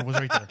storage locker. It was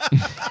right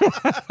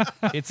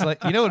there. it's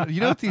like you know what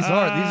these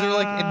are. These are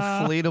like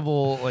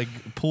inflatable like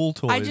pool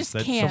toys I just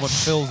that can't. someone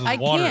fills with I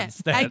water can't.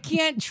 instead. I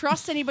can't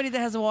trust anybody that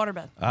has a water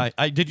bed.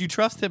 I did you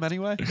trust him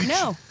anyway?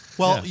 No.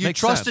 Well, Yeah, you makes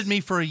trusted sense. me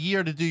for a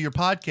year to do your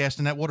podcast,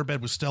 and that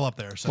waterbed was still up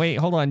there. So. Wait,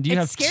 hold on. Do you It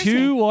have scares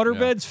two me. water Yeah.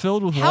 beds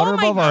filled with How water am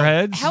above I, our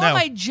heads? How am No.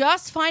 I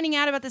just finding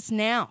out about this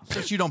now?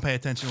 But you don't pay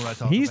attention to what I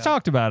talk He's about.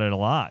 talked about it a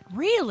lot.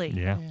 Really?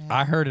 Yeah.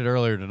 I heard it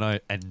earlier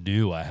tonight and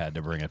knew I had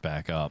to bring it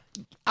back up.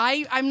 I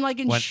I'm like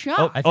in shock.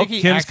 Oh, I think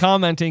Kim's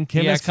commenting.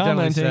 Kim he is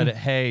accidentally commenting. said,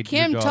 "Hey,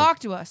 Kim, your dog." talk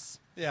to us.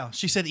 Yeah,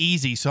 she said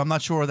easy, so I'm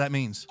not sure what that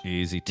means.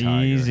 Easy,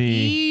 tiger. Easy.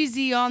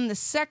 Easy on the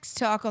sex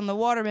talk on the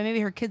water, but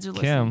maybe her kids are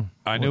listening. Kim.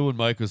 I knew when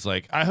Mike was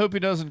like, "I hope he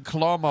doesn't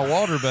claw my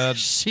waterbed."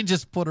 She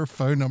just put her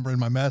phone number in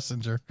my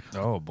messenger.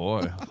 Oh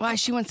boy, Why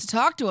she wants to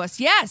talk to us?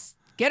 Yes,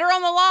 get her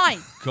on the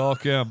line. call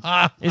Kim.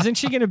 Isn't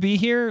she going to be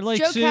here like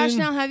Joe soon?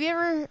 Kashnow, have you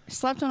ever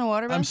slept on a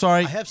waterbed? I'm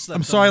sorry. I have slept I'm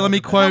on sorry. a Let me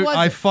waterbed. quote. How was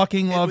I it?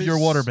 fucking It love your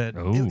was- waterbed.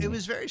 Oh. It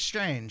was very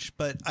strange,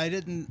 but I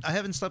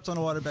haven't slept on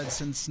a waterbed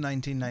since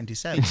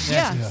 1997.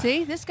 Yeah.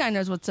 See, this guy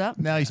knows what's up.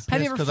 Now he's Have pissed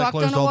you ever because I fucked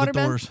closed on a all the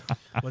waterbed? doors.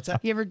 What's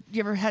that? You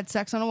ever had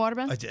sex on a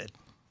waterbed? I did.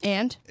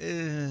 And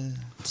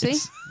see,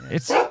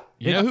 It's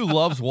You know who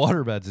loves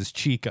waterbeds is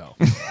Chico.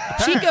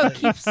 Chico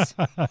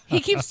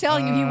keeps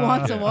telling you he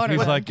wants a waterbed.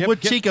 He's like,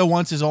 What Chico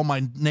wants is all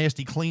my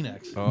nasty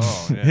Kleenex.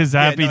 "Oh, yeah." his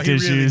happy Yeah, no, he really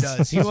tissues.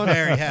 does. He's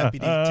very happy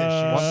to eat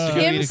tissues. Wants to go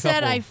eat Kim a said,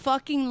 couple. "I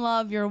fucking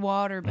love your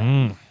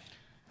waterbed."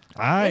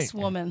 This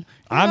woman.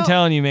 I'm You know,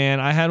 telling you, man.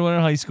 I had one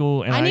in high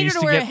school, and I need her used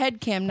to wear a get,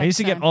 head cam next I used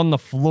to get time. on the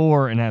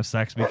floor and have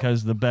sex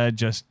because the bed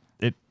just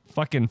it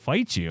fucking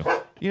fights you.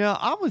 You know,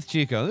 I'm with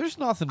Chico. There's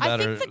nothing I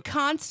better. think the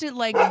constant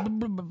like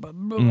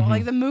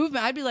like the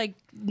movement, I'd be like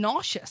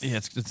nauseous. Yeah,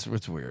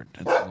 it's weird.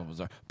 It's a little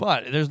bizarre.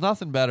 But there's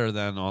nothing better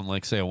than on,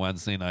 like, say, a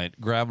Wednesday night,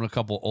 grabbing a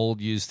couple old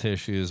used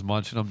tissues,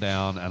 munching them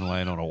down, and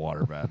laying on a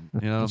waterbed.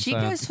 You know what I'm saying?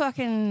 Chico's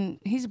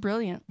fucking. He's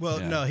brilliant. Well,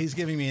 Yeah. no, he's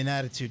giving me an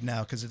attitude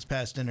now because it's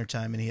past dinner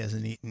time and he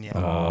hasn't eaten yet.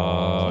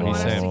 Oh, You he's want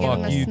us to saying, give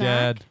him "Fuck a you,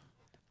 snack? Dad."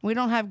 We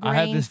don't have I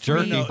had this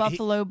grain-free jerky. No, he-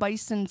 buffalo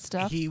bison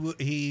stuff. He's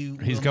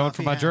He's going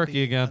for my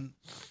jerky again.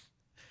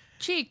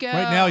 Chico.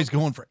 Right now, he's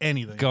going for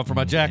anything. Going for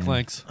my Jack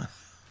Links.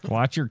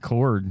 Watch your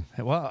cord.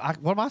 Hey, well,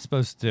 what am I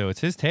supposed to do? It's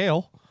his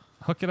tail.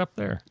 Hook it up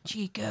there.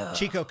 Chico.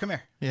 Chico, come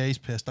here. Yeah, he's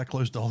pissed. I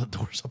closed all the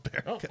doors up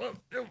there. Oh,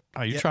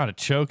 you're Yeah. trying to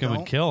choke him and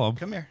Don't- kill him.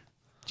 Come here.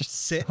 Just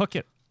sit. Hook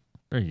it.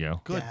 There you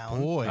go. Good Down.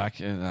 boy. I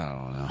don't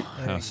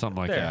know. Something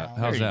like There. that.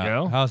 There How's you that?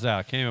 go. How's that?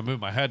 I can't even move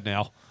my head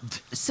now.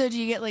 So do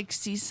you get like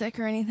seasick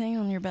or anything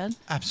on your bed?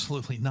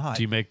 Absolutely not.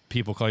 Do you make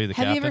people call you the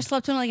Have captain? you ever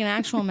slept on like an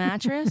actual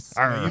mattress?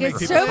 You make It's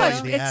people so call you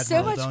much. the It's so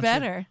Admiral, much don't you?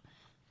 better.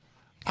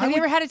 Have you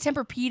ever had a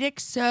Tempur-Pedic?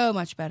 So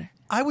much better.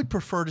 I would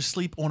prefer to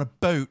sleep on a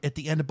boat at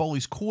the end of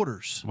Bowley's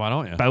quarters. Why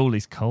don't you?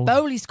 Bowley's cold.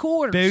 Bowley's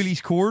quarters.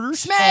 Bowley's quarters?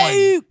 Smoke.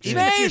 Even if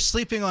you're Smoke.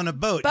 sleeping on a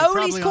boat,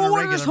 Bowley's you're probably on a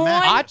quarters, regular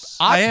Juan. mattress.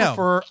 I am,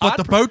 prefer, but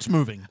the boat's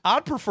moving.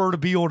 I'd prefer to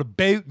be on a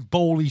boat in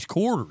Bowley's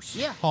quarters.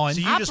 Yeah. Hon. So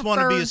you I just want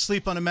to be prefer-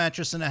 asleep on a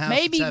mattress in a house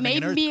Maybe that's having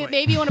an earthquake.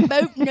 maybe on a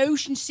boat in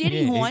Ocean City,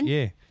 Yeah, one.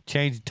 yeah.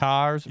 Change the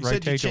tires, You said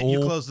rotate the you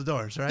oil. close the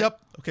doors, right? Yep.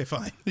 Okay,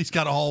 fine. He's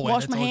got a hallway.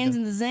 Wash That's my all he hands does.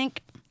 in the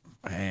zinc.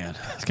 Man.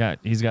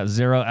 He's got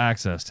zero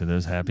access to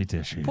those happy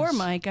tissues. Poor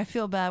Mike. I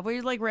feel bad.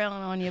 We're like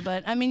railing on you,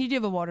 but I mean, you do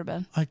have a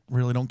waterbed. I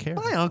really don't care.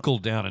 My uncle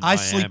down in I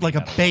Miami sleep like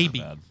a had baby.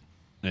 waterbed.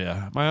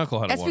 Yeah, my uncle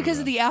had That's a because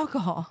of waterbed. the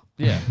alcohol.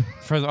 Yeah,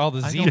 for all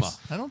the I Zima.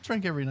 don't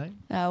drink every night.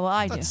 Oh, well,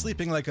 I do. But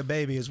sleeping like a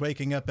baby is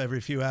waking up every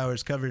few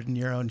hours covered in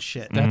your own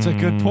shit. That's a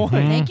good point.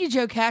 Thank you,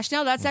 Joe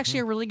Cashnow. That's actually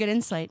a really good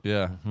insight.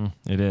 Yeah.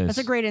 It is. That's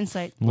a great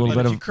insight. little But bit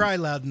if of you cry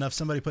loud enough,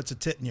 somebody puts a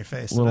tit in your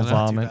face. little That's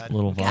not too vomit. bad.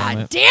 Little God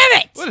vomit. damn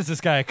it! What is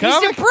this guy, a He's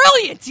comic?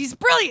 brilliant. He's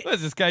brilliant. What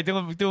is this guy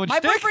doing My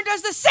shtick? boyfriend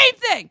does the same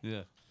thing.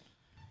 Yeah.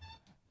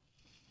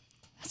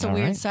 That's a All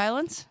weird right.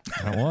 silence.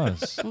 That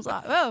was. I was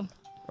like, oh,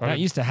 We're not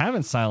used to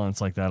having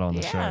silence like that on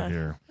the show Yeah.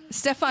 here.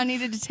 Stefan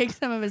needed to take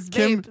some of his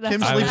Kim, vape. That's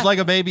Kim why. sleeps like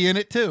a baby in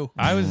it too.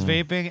 I was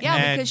vaping Yeah,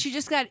 and because she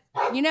just got,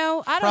 I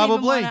don't Probably.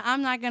 even want to,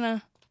 I'm not going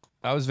to,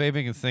 I was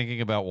vaping and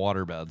thinking about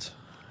waterbeds.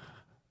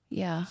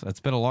 yeah. That's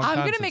been a long time I'm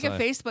gonna since make a I-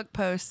 Facebook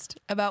post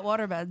about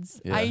waterbeds.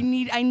 Yeah. I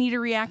need a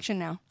reaction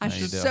now. I'm you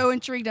do. so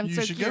intrigued. I'm You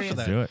so should go for curious.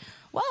 that. Do it.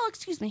 Well,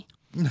 excuse me.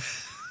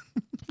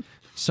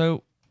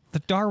 So, the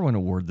Darwin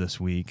Award this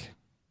week.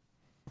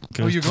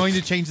 Oh, you're going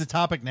to change the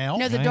topic now?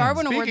 No, the I am.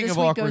 Darwin Award Speaking this of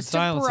week awkward goes to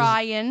silences-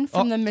 Brian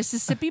from the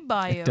Mississippi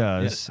Bayou. It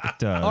does. It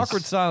does.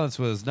 Awkward silence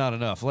was not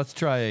enough. Let's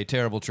try a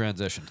terrible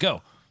transition.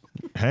 Go.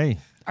 Hey.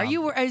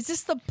 Is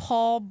this the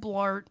Paul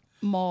Blart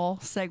Mall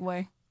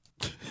segue?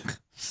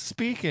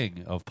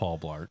 Speaking of Paul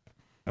Blart,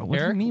 What do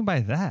Eric? you mean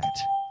by that?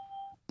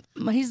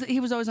 He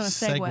was always on a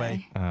segue.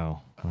 Segue. Oh,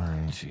 all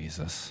right.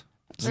 Jesus.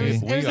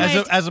 It was We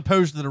my- As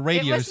opposed to the it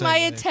radio was my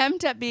segue.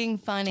 attempt at being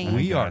funny.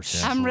 We are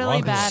Gotcha. I'm really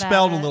struggling. bad at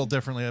Spelled a it. little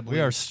differently, I believe.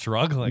 We are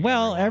struggling.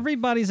 Well, everyone.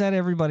 everybody's at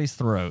everybody's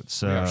throat,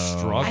 so We are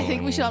struggling. I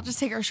think we should all just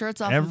take our shirts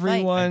off and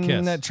everyone And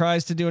kiss. that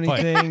tries to do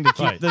anything to keep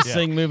Fight. this Yeah.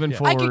 thing moving Yeah.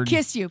 fight. I forward, could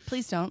kiss you.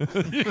 Please don't.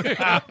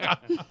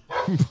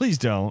 please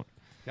don't.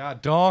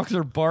 God, dogs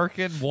are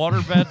barking.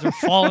 Waterbeds are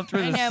falling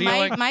through I the know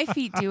ceiling. my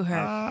feet do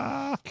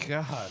hurt.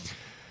 God.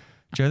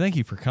 Joe, thank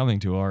you for coming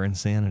to our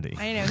insanity.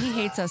 I know he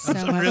hates us so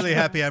I'm much. really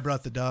happy I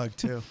brought the dog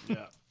too.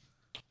 Yeah.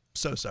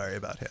 So sorry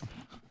about him.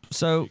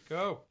 So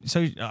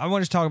I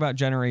want to talk about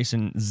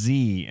Generation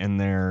Z and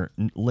their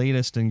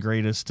latest and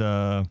greatest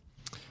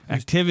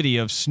activity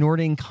of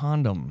snorting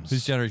condoms.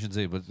 Who's Generation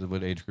Z?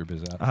 What age group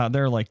is that?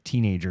 They're like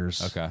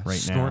teenagers. Okay. Right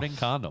Snorting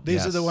now. condoms.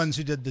 These are Yes. the ones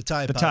who did the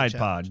Tide Pod. The Tide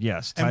challenge. Pod,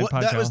 yes. And Tide what,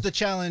 Pod that was challenge. the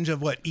challenge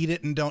of what? Eat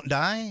it and don't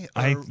die?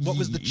 Or what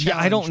was the challenge? Yeah,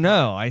 I don't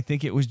know. I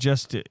think it was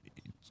just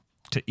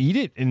to eat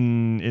it,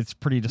 and it's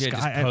pretty Yeah,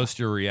 disgusting. just post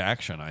your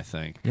reaction. I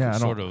think. Yeah, I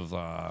sort of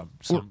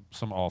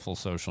some awful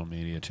social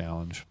media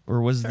challenge.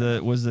 Or was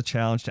the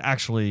challenge to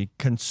actually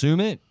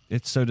consume it?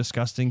 It's so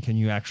disgusting. Can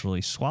you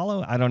actually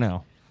swallow? I don't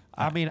know.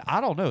 I mean,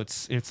 I don't know.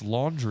 It's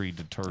laundry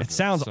detergent. It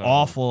sounds so-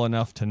 awful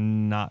enough to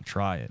not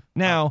try it.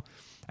 Now,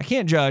 I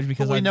can't judge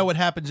because But we I know what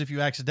happens if you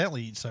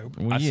accidentally eat soap.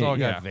 Well, I saw a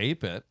guy yeah.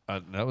 vape it.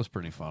 That was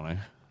pretty funny.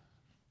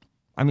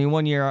 I mean,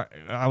 one year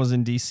I was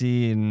in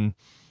D.C. and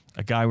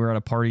a guy we were at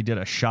a party did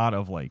a shot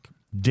of like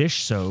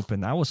dish soap,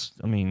 and that was,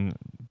 I mean,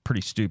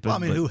 pretty stupid. Well, I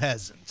mean, but- who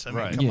hasn't? I mean,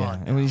 Right. come yeah,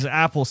 on. and he's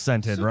apple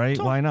scented, right?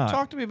 Why not?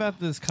 Talk to me about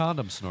this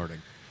condom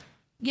snorting.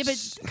 Yeah,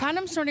 but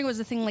condom snorting was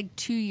a thing like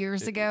 2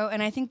 years ago,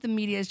 and I think the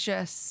media is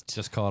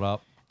Just caught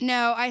up.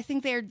 no. I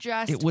think they're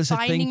just It was a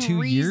thing finding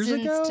 2 years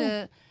reasons ago?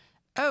 to.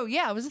 Oh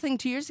yeah, it was a thing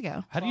 2 years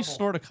ago. How do you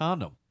snort a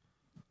condom?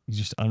 You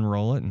just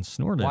unroll it and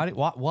snort it.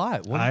 Why? What I are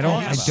you don't- talking You I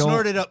about? don't-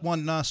 snort it up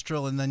one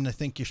nostril, and then I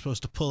think you're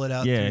supposed to pull it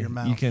out through Yeah, your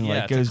mouth. you can Yeah,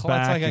 like it's goes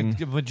back like and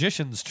a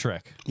magician's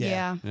trick.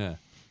 Yeah. Yeah.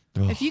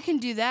 If you can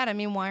do that, I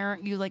mean, why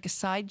aren't you like a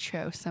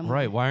sideshow somewhere?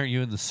 Right. Why aren't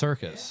you in the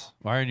circus?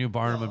 Why aren't you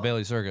Barnum and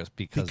Bailey Circus?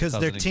 Because it they're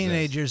doesn't exist.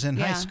 teenagers in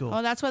Yeah. high school.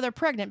 Well, that's why they're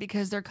pregnant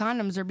because their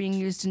condoms are being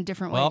used in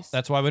different Well, ways.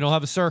 that's why we don't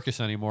have a circus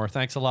anymore.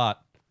 Thanks a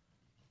lot.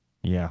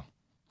 yeah,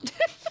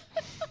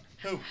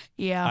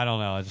 yeah. I don't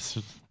know. I just,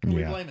 Who are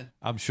we Yeah. blaming?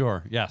 I'm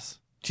sure. Yes.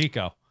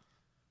 Chico.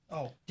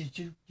 Oh, did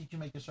you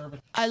make a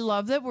servant? I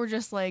love that we're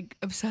just like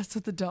obsessed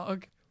with the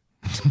dog.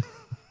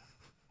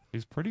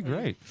 He's pretty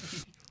great.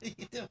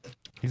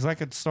 He's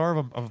like a star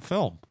of a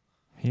film.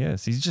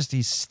 yes.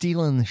 He's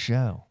stealing the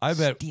show. I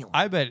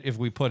bet if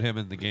we put him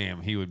in the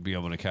game, he would be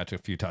able to catch a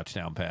few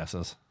touchdown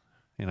passes.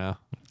 You know,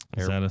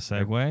 Is that a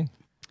segue?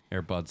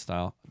 Air Bud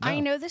style. I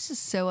No. know this is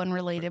so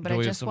unrelated, but Do I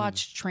we have just some-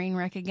 watched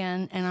Trainwreck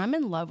again, and I'm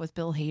in love with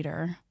Bill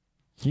Hader.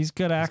 He's a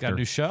good He's actor. got a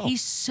new show.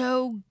 He's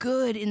so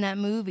good in that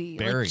movie.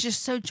 Barry. Like,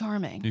 just so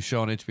charming. New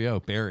show on HBO.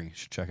 Barry. You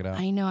should check it out.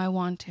 I know I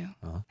want to.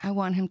 Uh-huh. I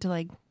want him to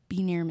like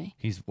be near me.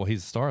 He's the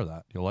star of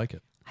that. You'll like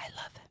it. I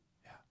love it.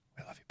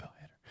 I love you, Bill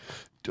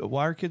Hader.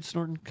 Why are kids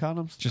snorting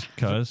condoms? Just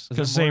because. Is there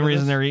Because the more same to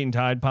reason this? they're eating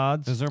Tide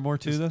Pods. Is there more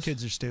to this?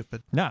 Kids are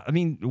stupid. No, I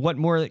mean, what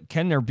more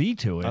can there be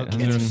to it? I Is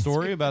there a mean,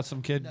 story about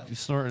some kid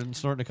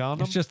snorting a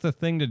condom? it's just the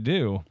thing to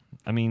do.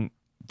 I mean,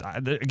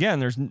 again,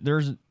 there's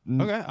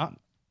okay.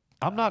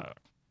 I'm not.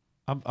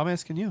 I'm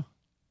asking you.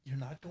 You're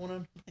not going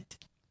on.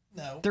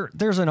 No.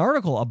 there's an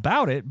article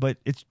about it, but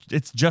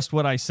it's just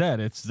what I said.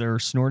 It's they're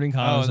snorting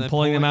condoms then and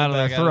pulling them out of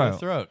their back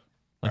throat.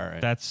 Like, All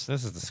right. that's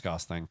This is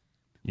disgusting.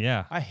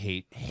 yeah. I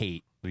hate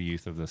the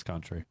youth of this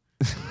country.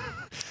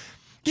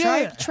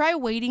 Try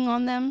waiting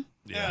on them.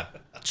 Yeah.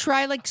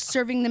 Try like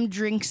serving them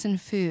drinks and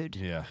food.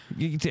 Yeah.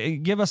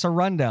 Give us a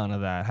rundown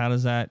of that. How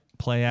does that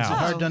play Is it out?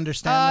 hard to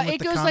understand them with It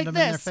the goes condom like in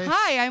their this. face?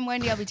 Hi, I'm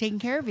Wendy. I'll be taking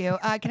care of you.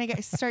 Can I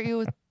start you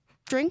with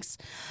drinks?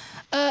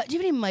 Do you have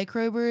any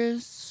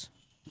microbrews?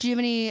 Do you have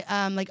any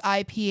like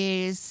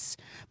IPAs?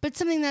 But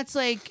something that's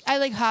like I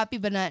like hoppy,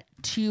 but not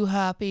too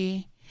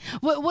hoppy.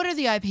 What are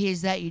the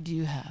IPAs that you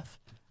do have?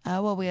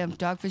 Well, we have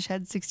Dogfish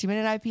Head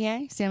 60-minute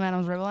IPA, Sam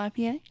Adams Rebel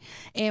IPA,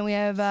 and we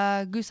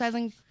have Goose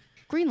Island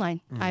Green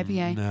Line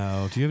IPA.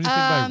 No. Do you have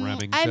anything by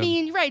Remington? I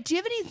mean, right. Do you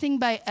have anything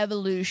by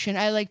Evolution?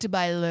 I like to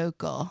buy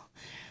local.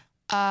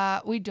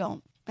 We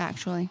don't,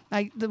 actually.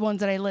 The ones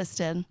that I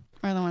listed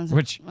are the ones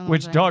Which are the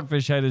ones that I-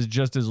 Dogfish Head is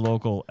just as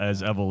local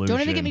as Evolution.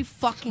 Don't even get me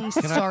fucking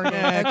started,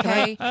 Yeah,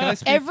 okay? can I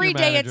speak to Every your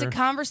day it's a manager?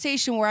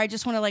 conversation where I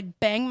just want to like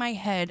bang my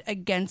head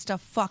against a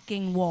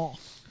fucking wall.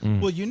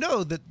 Well, you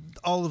know that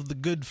all of the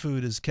good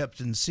food is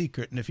kept in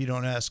secret, and if you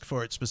don't ask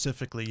for it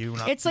specifically, you're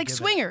not. It's like given it.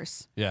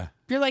 Swingers. Yeah.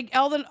 You're like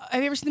have you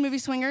ever seen the movie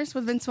Swingers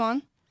with Vince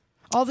Vaughn?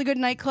 All the good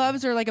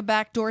nightclubs are like a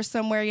back door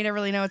somewhere. You never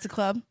really know it's a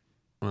club.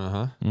 Uh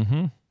huh.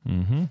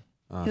 You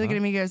look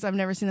at me and goes, I've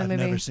never seen that I've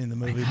movie. never seen the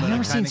movie, but never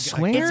I seen kinda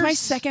Swingers? It's my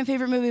second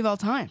favorite movie of all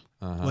time.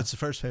 What's the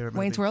first favorite movie?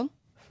 Wayne's World,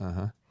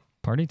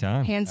 Party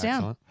time. hands down.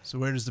 Excellent. So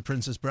where does The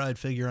Princess Bride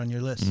figure on your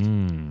list?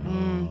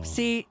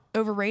 See,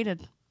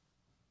 overrated.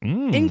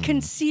 Mm.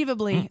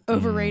 Inconceivably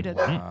overrated.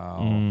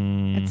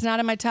 It's not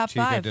in my top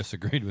Chico five.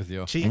 disagreed with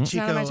you. Chico,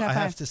 not in my top I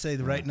have five. to say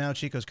that right now,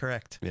 Chico's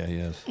correct. Yeah, he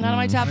is. Not in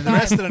my top I mean, the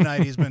rest five. of the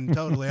night, he's been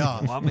totally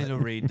off. Want me to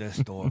read the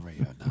story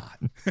or not?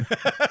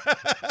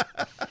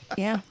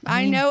 Yeah,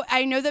 I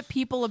know that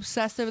people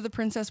obsess over the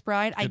Princess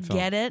Bride. I Good film.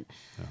 get it.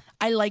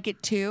 I like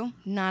it too.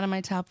 Not in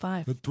my top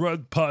five. The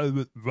Dread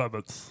Pirate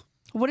Rabbits.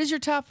 What is your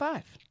top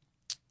five?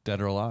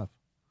 Dead or alive?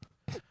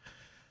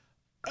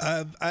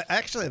 I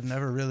actually have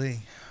never really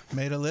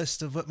made a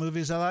list of what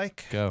movies I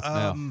like. Go,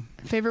 now.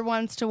 Favorite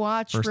ones to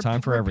watch? First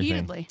time for everything.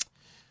 repeatedly.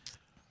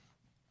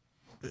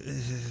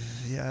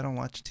 Yeah, I don't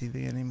watch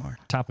TV anymore.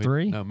 Top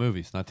three? No,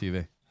 movies, not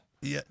TV.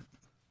 Yeah,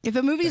 If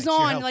a movie's Thanks, you're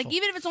on, like helpful.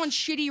 even if it's on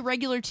shitty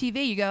regular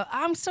TV, you go,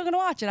 I'm still gonna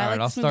watch it. I All like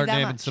right, I'll this movie start that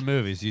naming much. some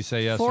movies. You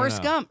say yes Forrest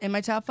or no. Gump in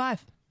my top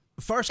five.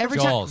 Forrest Every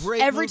Gump's a Jaws.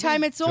 great Every movie.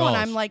 time it's on, Jaws.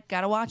 I'm like,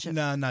 gotta watch it.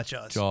 No, not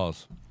Jaws.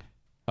 Jaws.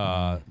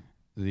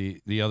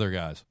 The other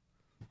guys.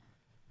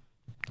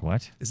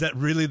 What? Is that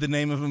really the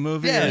name of a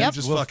movie? Yeah, or are you Yep.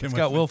 just Will, fucking it's with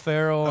got me? Will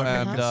Ferrell Okay.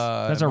 and That's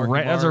Marky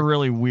that's a Mark.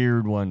 really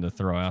weird one to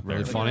throw out there.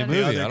 Really funny The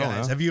movie. other I don't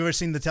guys. know. Have you ever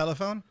seen The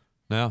Telephone?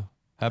 No.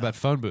 How about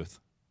Phone Booth?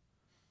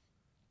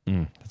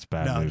 That's a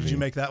bad No. movie. Did you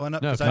make that one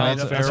up? No, 'Cause I Colin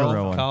made up that's a real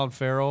Farrell. one. Colin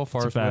Farrell, It's a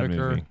Forrest bad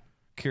Whitaker, movie.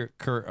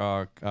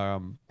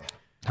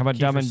 How about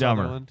Dumb Kiefer and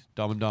Dumber? Sutherland,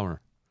 Dumb and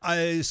Dumber.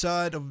 I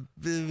saw it.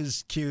 It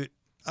was cute.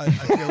 I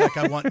feel like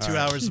I want 2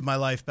 hours of my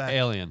life back.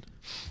 Alien.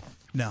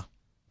 No.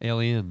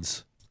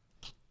 Aliens.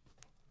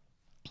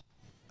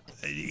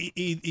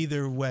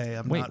 Either way,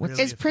 I'm Wait, not what's-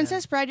 really Is a fan.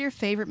 Princess Bride your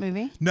favorite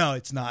movie? No,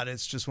 it's not.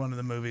 It's just one of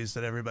the movies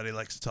that everybody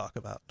likes to talk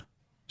about.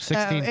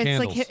 16 it's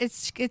Candles. like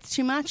it's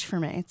too much for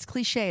me. It's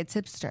cliche. It's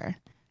hipster.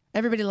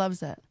 Everybody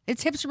loves it.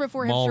 It's hipster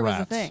before hipster was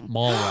a thing.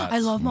 Mall rats. I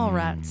love mall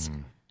rats.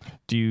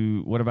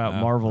 What about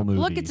Marvel movies?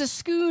 Look, it's a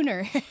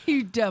schooner.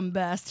 You dumb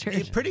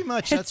bastard. Pretty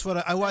much. That's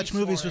what I watch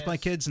movies with my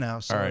kids now.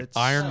 So All right. it's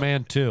Iron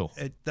Man 2.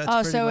 That's Oh,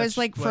 pretty so much is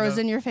like what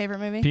Frozen your favorite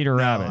movie? Peter No,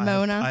 Rabbit.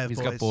 Mona? I have He's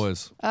boys. got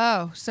boys.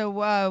 Oh, so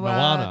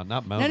Moana,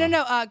 not Mona.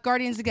 No.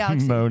 Guardians of the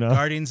Galaxy. Mona.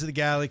 Guardians of the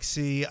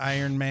Galaxy,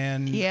 Iron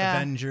Man, Yeah.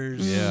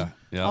 Avengers. Yeah.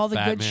 Yeah. All the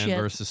good Batman shit.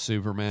 versus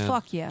Superman.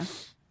 Fuck yeah,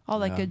 all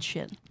that good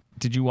shit.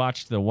 Did you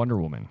watch the Wonder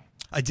Woman?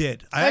 I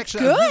did. I That's actually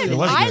good. really It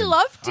was I good.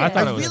 loved it. I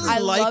thought I it was really I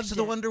liked loved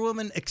the it. Wonder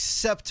Woman,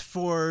 except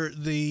for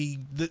the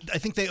I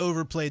think they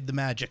overplayed the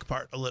magic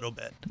part a little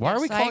bit. Why are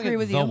we Yes, I calling agree it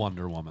with the you.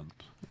 Wonder Woman?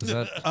 Is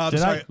that I'm Did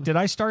sorry.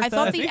 I start I that?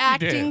 thought the think you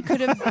acting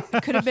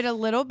did. could have been a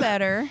little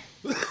better,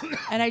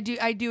 and I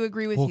do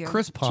agree with well, you.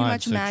 Chris Too Pine's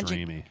much so magic.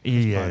 dreamy.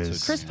 He Pine's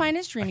is. so Chris dreamy. Pine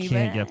is dreamy. I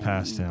can't but get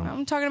past him.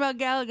 I'm talking about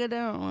Gal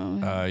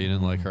Gadot. You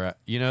didn't like her.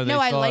 You know, they No,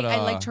 I thought,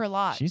 liked her a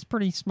lot. She's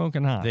pretty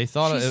smoking hot. They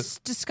thought She's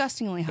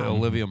disgustingly hot.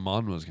 Olivia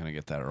Munn was going to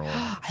get that role.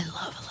 I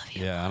love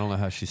Olivia. Yeah, I don't know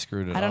how she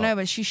screwed it up. I don't know,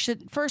 but she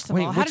should. First of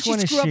Wait, all, how did which she one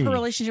is screw up she? her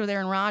relationship with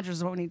Aaron Rodgers?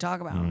 Is what we need to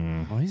talk about.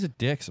 Well, he's a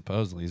dick,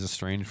 supposedly. He's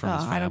estranged from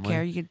his family. I don't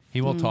care. You could-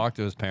 He won't talk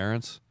to his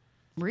parents.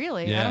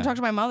 Really? I Yeah. don't talk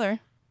to my mother.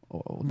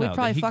 Oh, We'd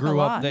probably he fuck a grew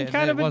lot. up. They, You're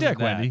kind they- of a it wasn't dick,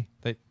 that. Wendy.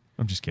 They-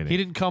 I'm just kidding. he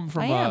didn't come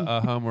from I am.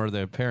 a home where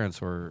their parents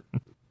were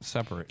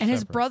separate. And his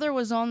separate. brother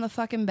was on the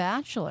fucking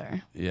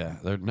Bachelor. Yeah,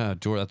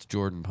 that's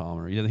Jordan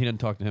Palmer. He didn't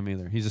talk to him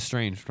either. He's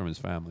estranged from his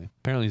family.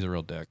 Apparently, he's a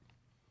real dick.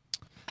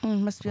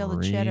 Must be all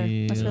the cheddar.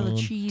 Must be all the Real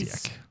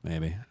cheese. dick.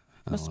 Maybe.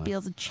 I don't Must know. be all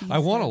the cheese. I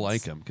want to heads.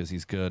 like him because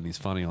he's good and he's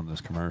funny on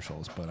those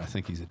commercials, but I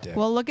think he's a dick.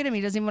 Well, look at him. He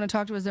doesn't even want to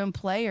talk to his own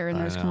player in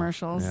I those know.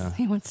 commercials. Yeah.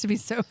 He wants to be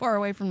so far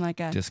away from that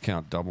guy.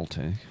 Discount double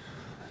take.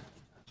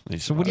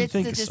 So what do you It's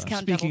the think?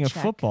 discount Speaking double of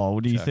check. football,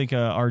 what do you Check. think? The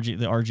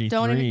RG3.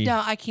 Don't even.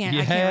 No, I can't.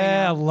 I can't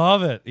Yeah, I right now.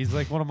 love it. He's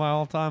like one of my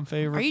all-time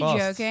favorite. Are you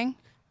busts. joking?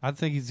 I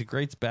think he's a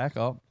great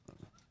backup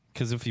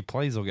because if he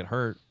plays, he'll get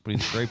hurt. But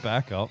he's a great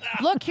backup.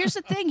 Look, here's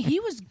the thing. He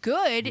was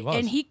good, He was.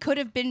 and he could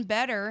have been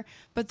better.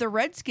 But the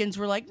Redskins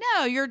were like,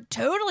 "No, you're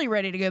totally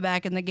ready to go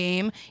back in the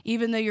game,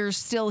 even though you're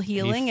still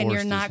healing and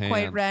you're forced not his quite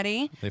hand.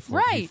 ready." He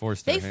right?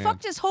 forced They their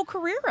fucked hand. his whole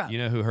career up. You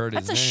know who hurt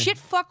That's his a knee? shit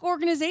fuck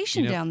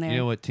organization You know, down there. You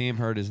know what team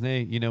hurt his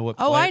knee? You know what?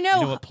 Oh, player, I know.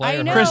 You know what player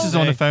I know. hurt Chris his is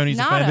on the knee? phone. He's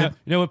Nada. offended.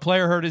 You know what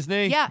player hurt his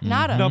knee? Yeah,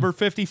 nada. Number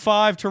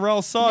 55,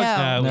 Terrell Suggs.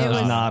 No, it it was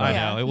was not. I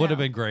yeah, know. It would have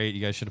no. been great. You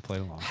guys should have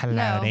played along.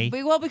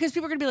 Well, because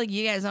people are gonna be like,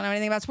 you guys don't know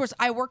anything about sports.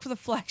 I work for the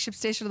flagship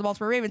station of the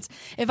Baltimore Ravens.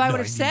 If I would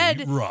have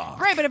said,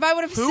 right, but if I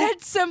would have said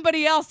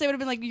somebody else, they would have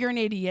been like, you're an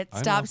idiot.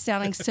 Stop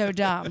sounding so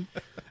dumb.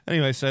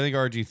 Anyway, so I think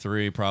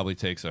RG3 probably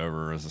takes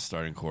over as the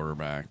starting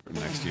quarterback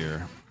next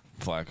year.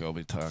 Flacco will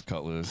be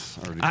cut loose.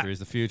 RG3 is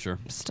the future.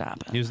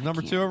 Stop it. He was the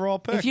number 2 overall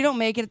pick. If you don't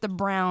make it at the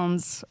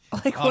Browns,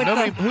 like Oh, what?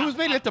 nobody, the- who's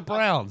made it at the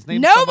Browns?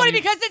 Name Nobody, somebody-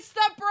 because it's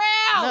the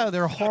Browns. No,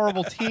 they're a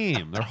horrible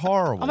team. They're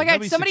horrible. Oh my God,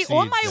 Nobody somebody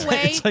on my succeeds there.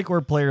 way- It's like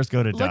where players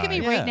go to die. Look at me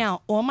Yeah. right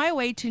now. On my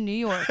way to New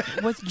York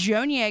with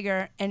Joan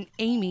Yeager and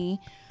Amy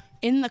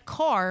in the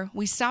car,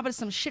 we stop at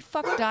some shit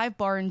fuck dive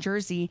bar in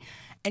Jersey,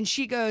 and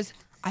she goes,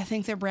 "I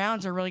think the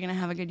Browns are really going to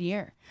have a good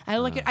year." I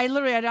look at, I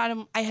literally,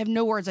 I have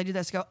no words. I do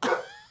this. Go.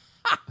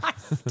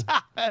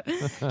 Stop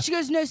it. She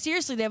goes, "No,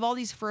 seriously, they have all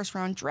these first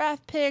round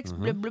draft picks,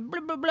 blah, blah, blah,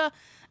 blah, blah."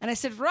 And I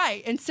said,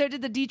 right. And so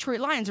did the Detroit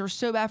Lions. They were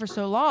so bad for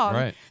so long.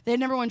 Right. They had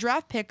number 1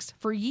 draft picks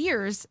for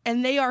years,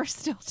 and they are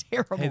still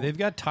terrible. Hey, they've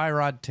got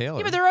Tyrod Taylor.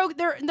 Yeah,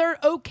 but they're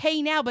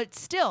okay now, but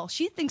still,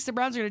 she thinks the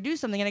Browns are going to do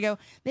something. And I go,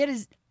 that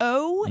is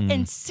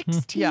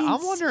 0-16. yeah,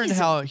 I'm wondering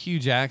season. how Hugh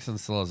Jackson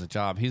still has a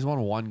job. He's won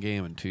 1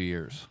 game in 2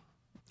 years.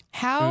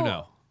 How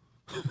Uno.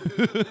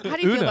 How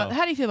do you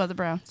feel about the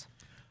Browns?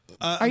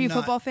 Are you a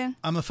football fan?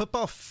 I'm a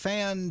football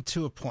fan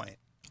to a point.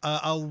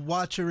 I'll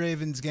watch a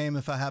Ravens game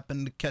if I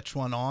happen to catch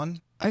one on.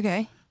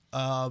 Okay.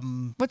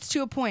 What's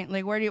to a point?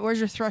 Like where's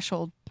your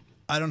threshold?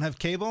 I don't have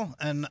cable,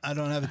 and I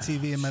don't have a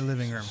TV in my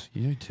living room.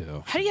 You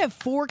too. How do you have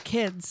 4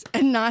 kids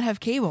and not have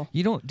cable?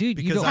 You don't, dude.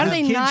 You Because don't I have have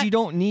kids. not- You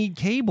don't need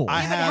cable.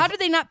 I But have how do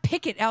they not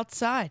pick it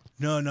outside?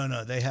 no.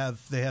 They have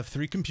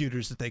 3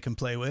 computers that they can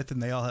play with,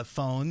 and they all have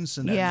phones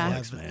and Yeah. they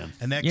have Netflix, man.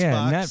 an Xbox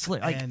Yeah,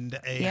 Netflix, like- and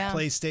a Yeah.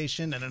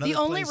 PlayStation and another. The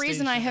only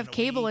reason I PlayStation have and a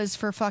cable Wii. is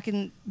for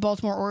fucking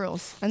Baltimore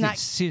Orioles, and Dude, that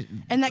see,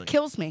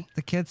 kills me.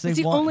 the kids. It's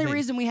They the want. only they,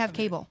 reason we have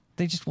cable.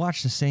 They just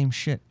watch the same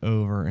shit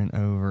over and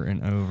over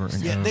and over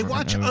and Yeah, over. they and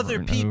watch over other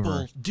and people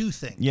over. do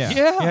things. Yeah,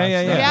 Yeah,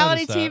 yeah.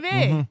 Reality noticed that.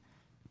 TV.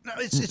 No,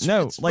 it's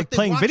No, it's like what they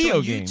playing watch video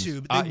on games.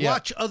 YouTube. They Yeah.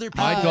 watch other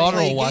people. My daughter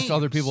play will watch games.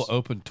 other people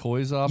open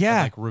toys up Yeah.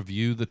 and like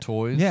review the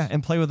toys. Yeah,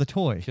 and play with a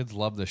toy. Kids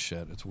love this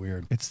shit. It's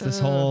weird. It's this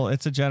whole.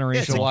 It's a Yeah,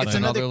 generational. watch it's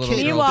thing. another another little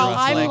kid. girl Meanwhile, dress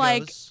I'm Legos.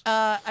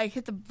 like, I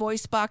hit the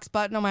voice box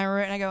button on my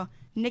remote and I go,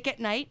 Nick at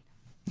Night,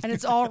 and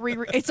it's all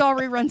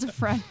reruns of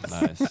Friends.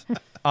 Nice.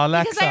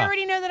 Because I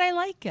already know that I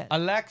like it.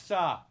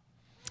 Alexa.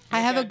 I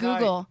have a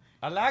Google.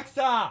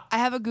 Alexa. I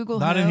have a Google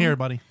Not Home. in here,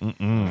 buddy. I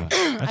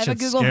have a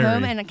shit's Google scary.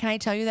 Home, and can I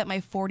tell you that my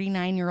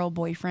 49-year-old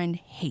boyfriend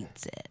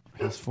hates it?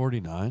 He's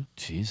 49.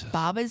 Jesus.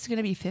 Bob is going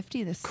to be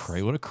 50 this.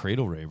 What a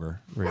cradle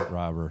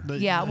robber.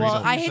 Yeah, well,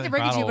 I hate to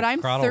break it to you, but I'm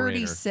Cradle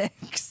raider.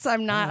 36.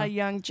 I'm not a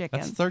young chicken.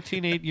 That's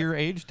 8-year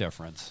age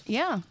difference.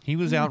 Yeah. He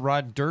was out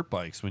riding dirt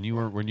bikes when you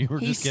were He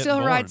just getting still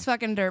born. rides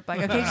fucking dirt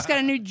bike. Okay, he just got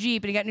a new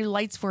Jeep and he got new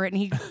lights for it, and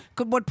he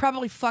would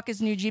probably fuck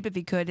his new Jeep if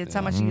he could. It's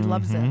how much he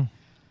loves it.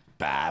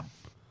 Bab.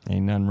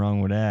 Ain't nothing wrong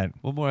with that.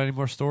 Any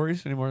more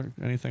stories?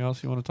 Anything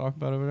else you want to talk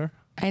about over there?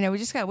 I know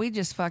we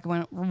just fucking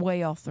went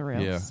way off the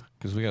rails. Yeah,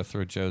 because we got to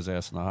throw Joe's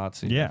ass in the hot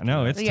seat. Yeah,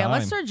 no, it's yeah, time.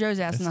 let's throw Joe's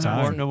ass in It's the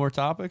hot time. seat. No more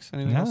topics?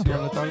 Anything No. else you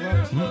want to talk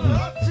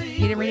about? You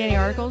didn't read any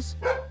articles?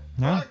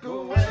 No?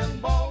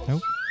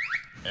 Nope.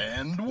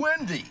 And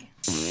Wendy.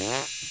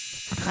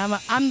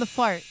 I'm the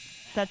fart.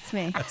 That's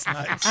me. That's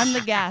nice. I'm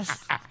the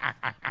gas.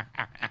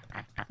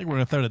 I think we're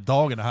gonna throw the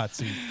dog in the hot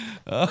seat.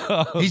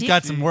 He's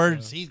got some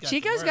words.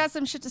 Chico's got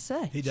some shit to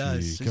say. He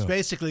does. Chico. He's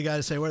basically got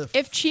to say where the.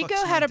 If Chico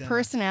fuck's had my a dinner?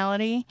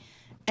 personality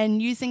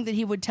and you think that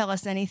he would tell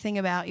us anything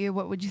about you,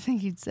 what would you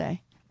think he'd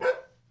say?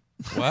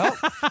 Well,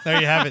 There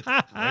you have it.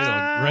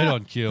 right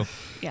on cue.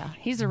 Yeah,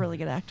 he's a really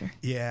good actor.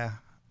 Yeah.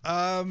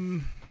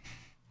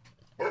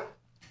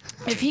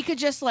 If he could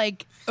just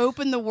like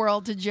open the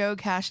world to Joe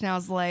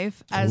Kashnow's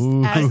life as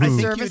I the think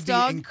service you'd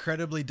dog. be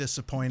incredibly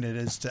disappointed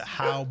as to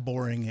how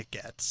boring it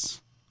gets.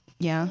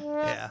 Yeah.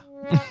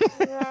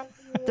 Yeah.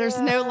 There's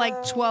no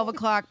like 12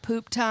 o'clock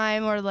poop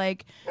time or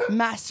like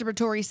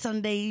masturbatory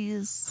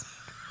Sundays.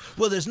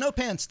 Well, there's no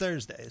pants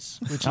Thursdays,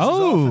 which is Oh.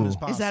 as often as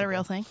possible. Is that a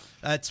real thing?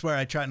 That's where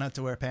I try not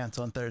to wear pants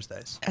on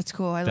Thursdays. That's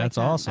cool. I like That's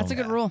that. awesome. That's a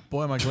good rule.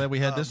 Boy, am I glad we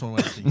had this one.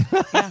 Wednesday.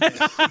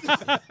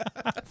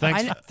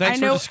 Thanks, I thanks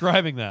know- for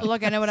describing that.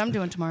 Look, I know what I'm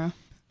doing tomorrow.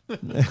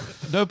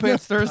 No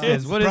pants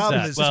Thursdays. What the is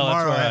problem that? is Well, that's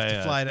tomorrow I why, have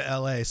to fly to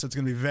LA, so it's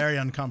going to be very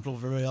uncomfortable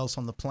for everybody else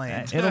on the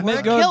plane. It'll Wear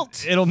make, a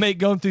kilt. it'll make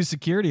going through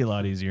security a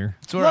lot easier.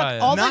 That's where Look, I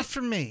am. all Not the-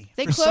 for me.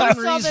 they For closed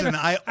some all the- reason,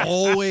 I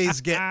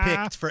always get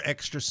picked for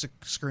extra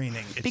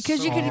screening. It's Because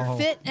so you can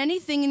fit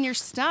anything in your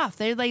stuff.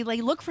 They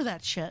look for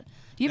that shit.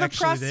 You have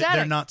Actually, a prosthetic.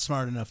 they're not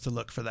smart enough to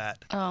look for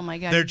that. Oh my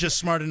god. They're just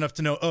smart enough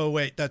to know, oh,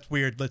 wait, that's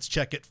weird. Let's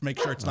check it. Make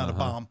sure it's not a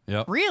bomb.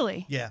 Yep.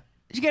 Really? Yeah.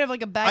 You could have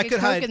like a bag I of could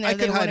coke hide, in there. I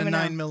they could hide won't a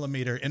even know.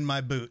 9mm in my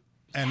boot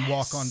and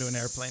walk onto an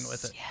airplane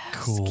with it.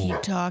 Cool.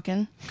 Keep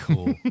talking.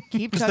 Cool.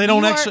 Keep talking. They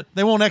don't. You are-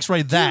 They won't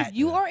X-ray that. Dude,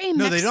 you are a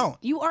No, they don't.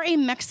 You are a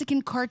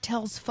Mexican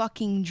cartel's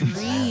fucking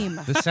dream.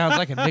 This sounds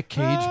like a Nick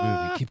Cage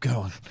movie. Keep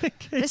going.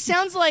 This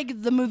sounds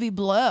like the movie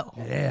Blow.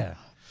 Yeah.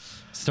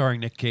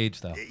 Starring Nick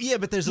Cage, though. Yeah,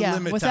 but there's a Yeah,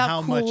 limit to without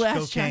how cool much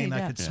ass Johnny cocaine I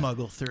Depp. could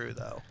smuggle through,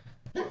 though.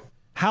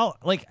 How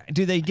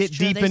do they get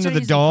Sure, deep they into started the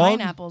using dog?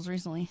 Pineapples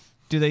recently.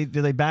 Do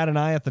they bat an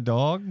eye at the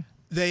dog?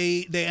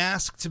 They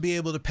ask to be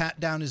able to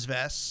pat down his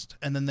vest,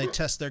 and then they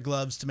test their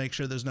gloves to make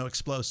sure there's no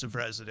explosive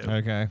residue.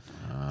 Okay.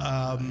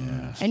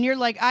 And you're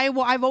like,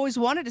 I've always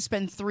wanted to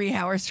spend 3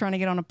 hours trying to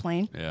get on a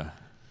plane. Yeah.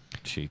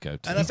 Chico,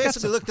 too. And I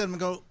basically looked at him and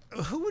go,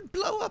 who would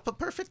blow up a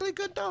perfectly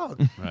good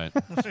dog? Right.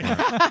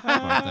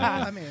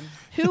 I mean,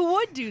 Who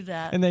would do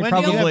that? And they Wendy,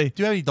 probably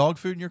do you have any dog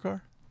food in your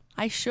car?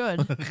 I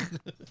should.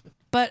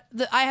 But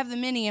I have the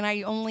Mini, and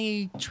I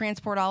only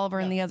transport Oliver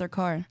in the other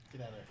car.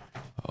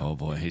 Oh,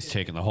 boy. He's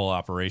taking the whole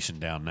operation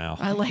down now.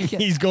 I like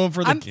it. he's going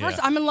for the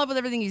I'm in love with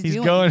everything he's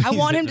doing. going- I he's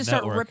want hitting him the to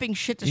start network. ripping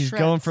shit to he's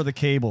shreds. going for the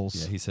cables.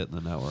 Yeah, he's hitting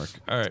the network.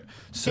 All right.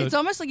 So, It's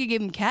almost like you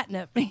gave him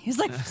catnip. He's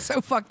like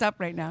so fucked up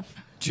right now.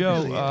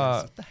 Joe,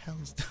 what the hell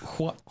is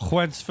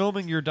when's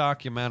filming your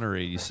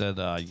documentary, you said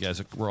you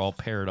guys were all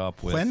paired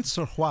up with Whence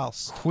or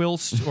whilst?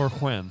 Whilst or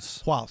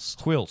whens?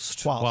 Whilst.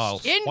 Whilst.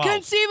 Whilst.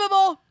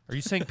 Inconceivable. Are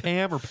you saying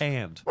Pam or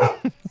Panned?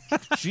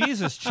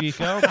 Jesus,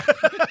 Chico.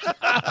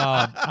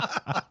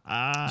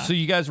 So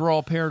you guys were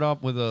all paired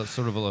up with a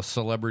sort of a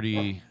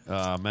celebrity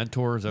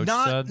mentor, is that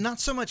what you said? Not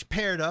so much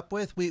paired up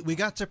with. We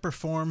got to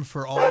perform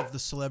for all of the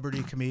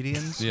celebrity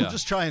comedians. Yeah. We'll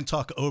just try and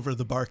talk over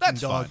the barking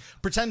That's dog. fine.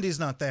 Pretend he's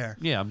not there.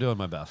 Yeah, I'm doing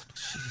my best.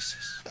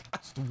 Jesus.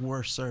 It's the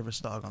worst service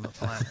dog on the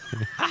planet.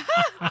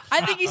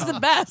 I think he's the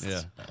best.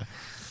 Yeah.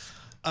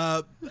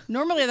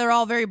 Normally, they're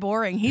all very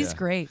boring. He's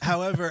great.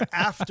 However,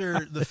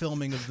 after the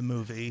filming of the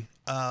movie,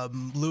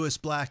 Lewis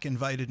Black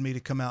invited me to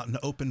come out and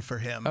open for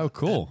him. Oh,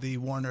 cool. At the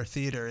Warner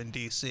Theater in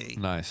D.C.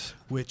 Nice.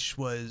 Which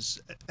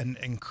was an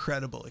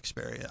incredible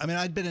experience. I mean,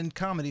 I'd been in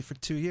comedy for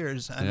 2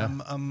 years,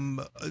 and I'm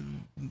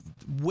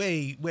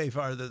way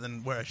farther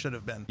than where I should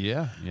have been.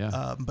 Yeah.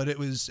 But it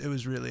was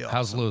really awesome.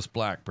 How's Lewis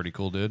Black? Pretty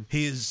cool, dude.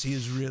 He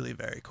is really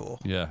very cool.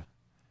 Yeah.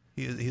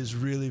 He is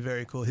really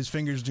very cool. His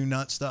fingers do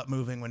not stop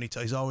moving when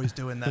he's always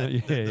doing that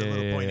the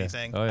little pointy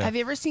thing. Oh, yeah. Have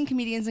you ever seen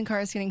comedians in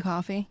cars getting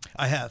coffee?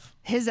 I have.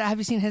 Have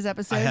you seen his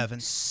episode? I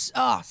haven't.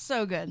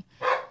 So good.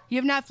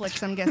 You have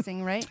Netflix, I'm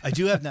guessing, right? I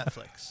do have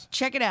Netflix.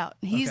 Check it out.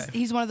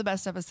 He's one of the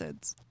best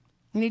episodes.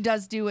 And he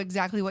does do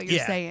exactly what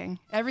you're saying.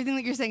 Everything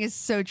that you're saying is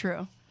so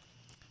true.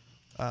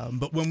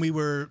 But when we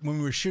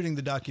were shooting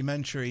the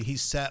documentary, he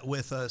sat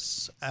with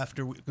us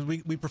after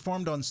we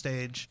performed on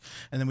stage,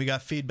 and then we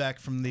got feedback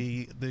from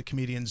the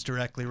comedians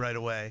directly right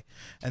away.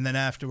 And then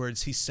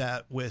afterwards, he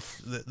sat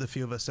with the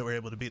few of us that were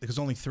able to be, because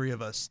only 3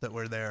 of us that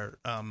were there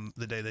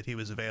the day that he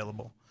was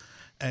available.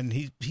 And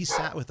he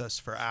sat with us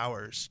for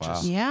hours.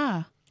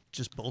 Wow.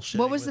 Just bullshitting.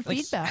 What was the with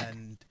us. feedback?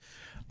 And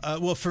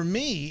well, for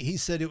me, he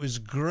said it was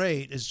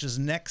great. It's just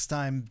next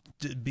time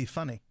be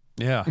funny.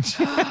 Yeah.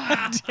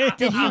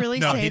 Did he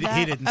really say that?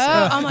 He didn't say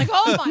that. I'm like,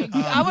 oh my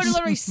God. I would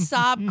literally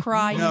sob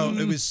crying. No,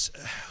 it was.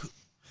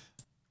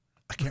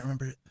 I can't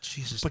remember it.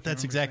 Jesus. But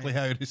that's exactly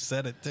how he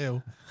said it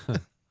too.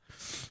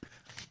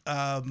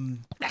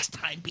 Next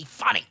time, be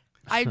funny.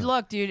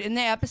 Look, dude, in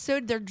the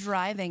episode, they're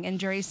driving, and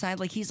Jerry signed,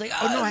 like, he's like,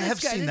 Oh, no, I have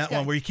seen that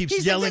one where he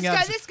keeps yelling out.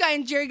 out. This guy,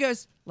 and Jerry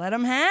goes, let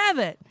him have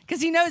it.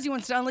 Because he knows he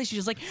wants to unleash.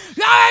 He's just like,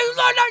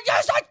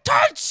 yes, I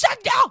turned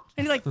signal.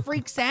 And he, like,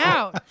 freaks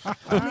out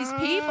on these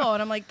people.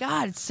 And I'm like,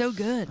 God, it's so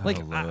good.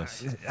 Like,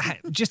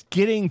 just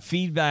getting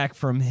feedback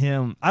from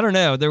him. I don't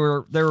know. There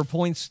were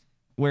points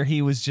where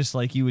he was just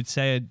like, you would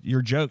say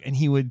your joke, and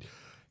he would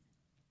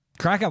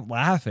crack up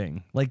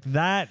laughing. Like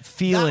that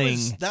feeling.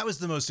 That was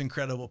the most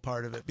incredible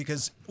part of it,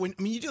 because when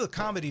you do a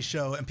comedy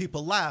show and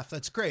people laugh,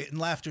 that's great, and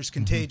laughter's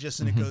contagious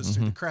and it goes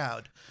through the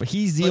crowd. But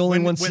he's the only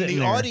one sitting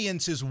there. When the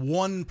audience is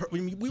one,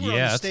 we were on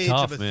the stage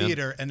of a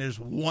theater, and there's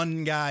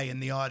one guy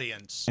in the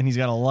audience, and he's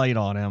got a light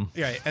on him.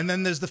 Right, and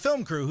then there's the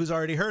film crew who's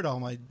already heard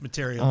all my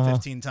material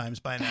 15 times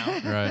by now.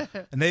 Right,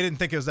 and they didn't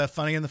think it was that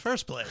funny in the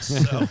first place.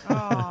 So.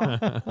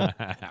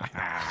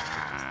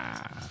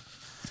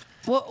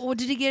 Well,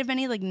 did he give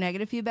any like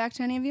negative feedback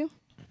to any of you?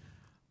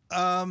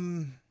 I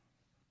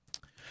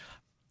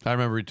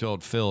remember he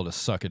told Phil to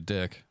suck a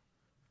dick.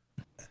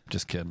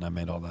 Just kidding. I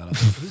made all that up.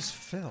 Who's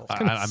Phil?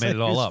 I made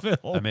it all up. Phil.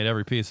 I made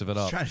every piece of it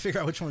up. Trying to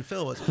figure out which one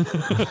Phil was.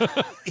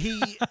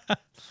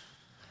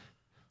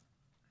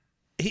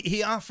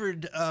 He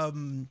offered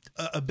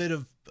a bit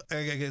of,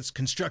 I guess,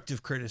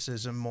 constructive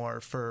criticism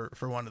more for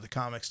one of the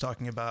comics,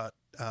 talking about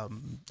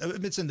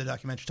it's in the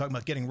documentary, talking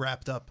about getting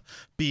wrapped up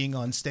being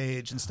on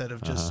stage instead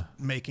of just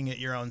making it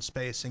your own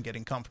space and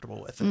getting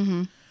comfortable with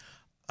it.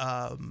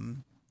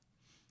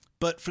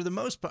 But for the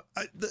most part,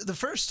 the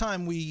first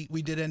time we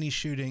did any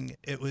shooting,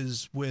 it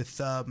was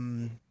with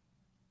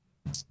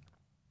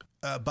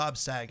Bob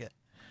Saget.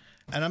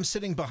 And I'm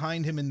sitting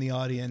behind him in the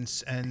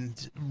audience,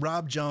 and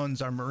Rob Jones,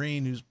 our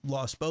Marine, who's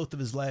lost both of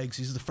his legs,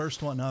 he's the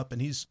first one up,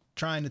 and he's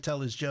trying to tell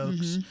his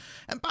jokes.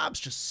 And Bob's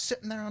just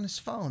sitting there on his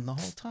phone the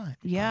whole time.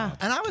 Yeah.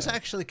 And I was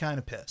actually kind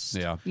of pissed.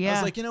 Yeah. Yeah. I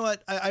was like, you know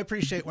what? I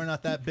appreciate we're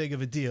not that big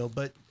of a deal,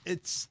 but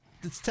it's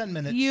 10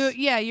 minutes.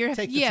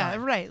 Take the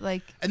time. Right.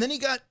 Like, And then he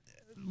got,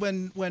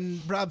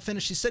 when Rob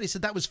finished, he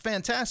said that was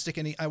fantastic.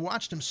 And I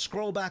watched him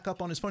scroll back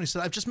up on his phone. He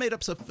said, I've just made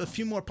up a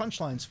few more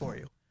punchlines for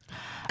you.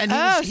 And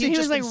he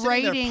was like been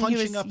writing, there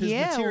punching up his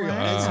material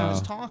as he wow.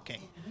 was talking.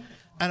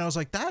 And I was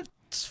like,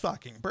 that's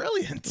fucking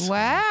brilliant.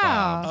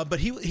 Wow. But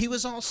he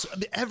was also,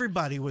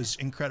 everybody was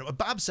incredible.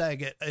 Bob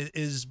Saget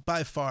is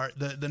by far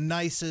the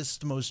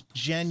nicest, most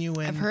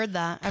genuine, I've heard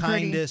that.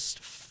 kindest,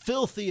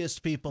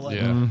 filthiest people ever.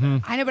 Yeah.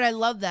 I know, but I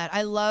love that.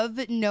 I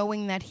love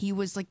knowing that he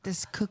was like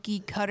this cookie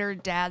cutter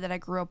dad that I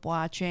grew up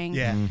watching.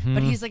 Yeah.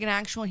 But he's like an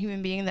actual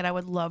human being that I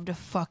would love to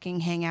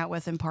fucking hang out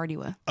with and party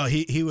with. Oh,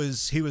 he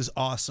was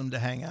awesome to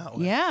hang out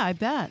with. Yeah, I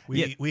bet.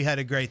 We had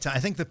a great time. I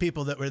think the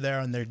people that were there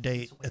on their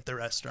date at the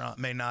restaurant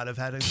may not have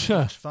had as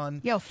much fun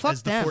Yo, fuck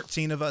as the them.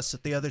 14 of us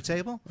at the other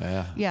table.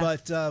 Yeah. Yeah.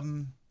 But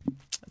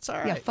it's all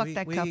right. Yeah, fuck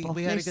that couple.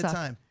 We had They a good suck.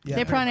 time. Yeah,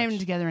 They're very probably not much. even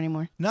together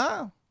anymore.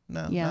 No,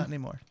 Yeah. not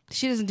anymore.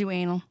 She doesn't do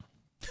anal.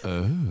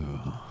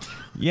 Oh.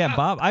 Yeah,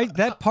 Bob.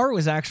 That part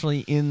was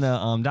actually in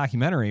the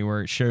documentary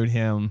where it showed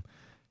him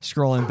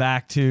scrolling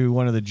back to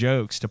one of the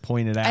jokes to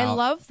point it out. I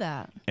love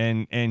that.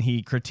 and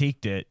he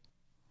critiqued it,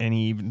 and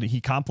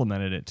he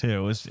complimented it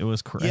too. It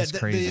was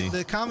crazy.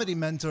 The comedy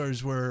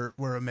mentors were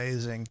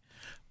amazing.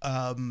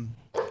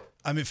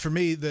 I mean, for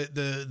me,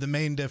 the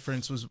main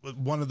difference was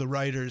one of the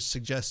writers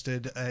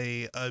suggested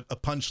a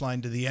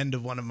punchline to the end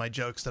of one of my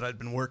jokes that I'd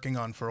been working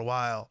on for a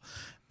while.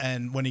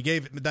 And when he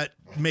gave it, that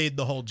made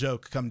the whole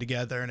joke come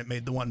together, and it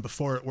made the one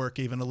before it work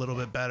even a little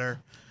bit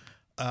better.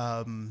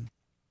 But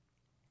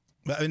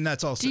I mean,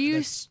 that's also. Do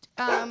you,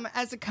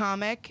 as a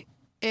comic,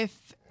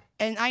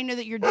 and I know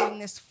that you're doing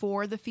this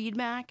for the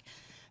feedback,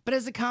 but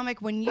as a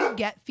comic, when you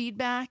get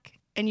feedback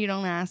and you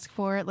don't ask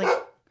for it, like,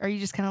 are you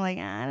just kind of like,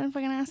 I don't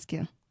fucking ask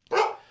you?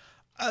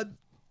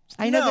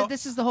 I know that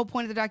this is the whole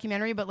point of the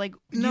documentary, but like,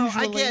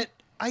 usually...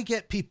 I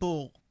get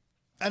people,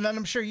 and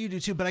I'm sure you do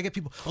too, but I get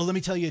people, let me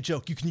tell you a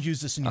joke. You can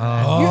use this in your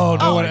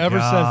no one ever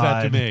says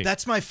that to me.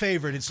 That's my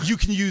favorite. It's you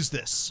can use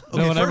this. Okay,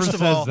 No one ever first of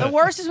says all, that. The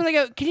worst is when they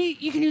go,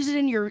 you can use it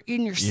in your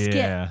skit.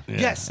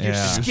 Yes, your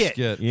skit.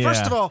 Yeah.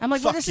 First of all, I'm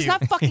like, well, this is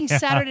not fucking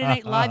Saturday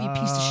Night Live, you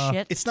piece of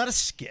shit. It's not a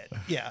skit.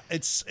 Yeah,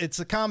 it's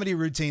a comedy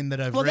routine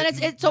that I've Well, then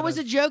written. it's always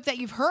a joke that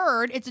you've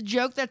heard. It's a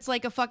joke that's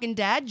like a fucking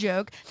dad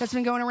joke that's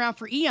been going around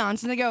for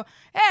eons. And they go,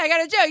 hey, I got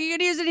a joke. You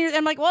can use it in your...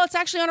 I'm like, well, it's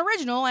actually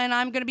unoriginal, and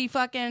I'm going to be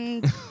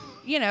fucking...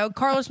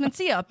 Carlos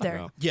Mencia up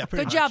there. Yeah,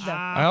 pretty good much. job, though.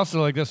 I also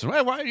like this one.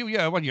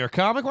 Hey, when you're a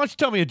comic, why don't you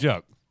tell me a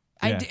joke?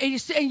 And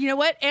you know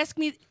what?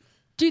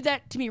 Do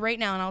that to me right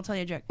now, and I'll tell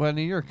you a joke. When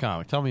you're a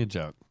comic, tell me a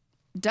joke.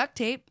 Duct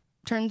tape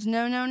turns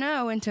no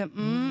into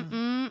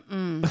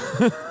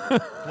Well,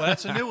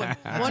 that's a new one.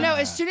 Well, no.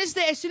 As soon as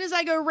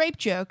I go rape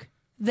joke,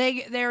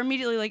 they're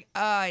immediately like,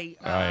 back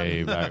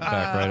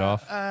right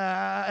off.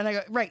 and I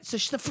go right. So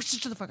shut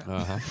the fuck up.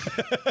 Uh-huh.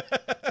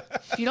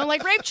 If you don't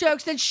like rape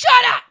jokes, then shut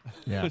up.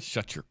 Yeah.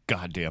 Shut your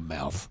goddamn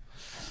mouth.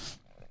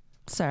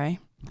 Sorry.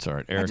 It's all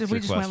right. Eric's We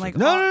just went like,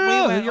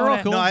 No, you're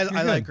all cool. No, I You're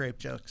like good. rape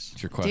jokes.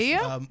 It's your question. Do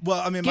you? Well,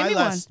 I mean, Give me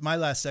my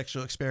last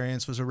sexual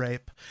experience was a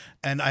rape,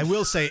 and I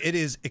will say it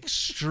is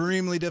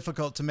extremely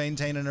difficult to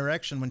maintain an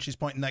erection when she's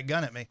pointing that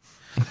gun at me.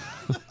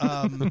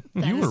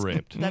 You were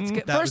raped. That's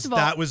good.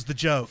 That was the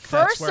joke.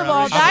 First of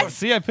all, that's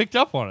See, I picked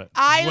up on it.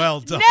 Well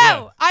done.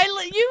 No,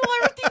 you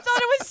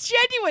thought it was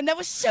genuine. That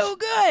was so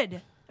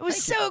good. It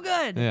was so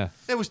good. Yeah.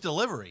 It was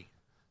delivery.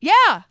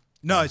 Yeah.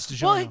 No, it's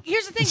DiGiorno. Well,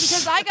 here's the thing,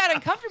 because I got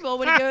uncomfortable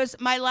when he goes,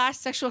 my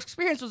last sexual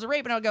experience was a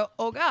rape, and I'll go,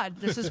 oh God,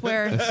 this is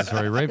where he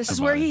raped this is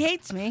where he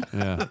hates me.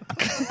 Yeah.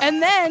 And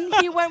then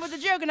he went with the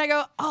joke, and I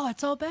go, oh,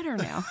 it's all better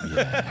now.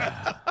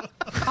 Yeah.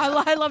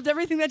 I loved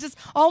everything. That just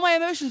all my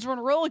emotions were on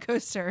a roller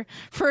coaster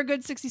for a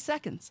good 60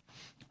 seconds.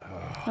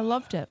 I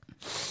loved it.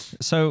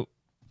 So,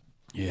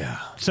 Yeah.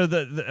 so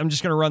I'm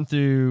just going to run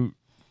through,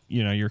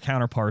 your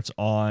counterparts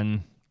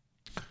on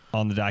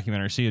the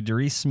documentary. So you had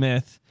Doris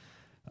Smith.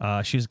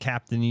 She was a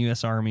captain in the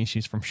U.S. Army.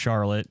 She's from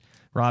Charlotte.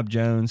 Rob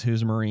Jones,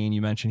 who's a Marine,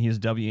 you mentioned, he was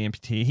a W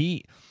amputee.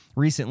 He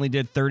recently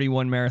did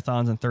 31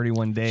 marathons in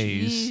 31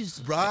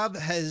 days. Jeez. Rob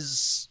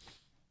has.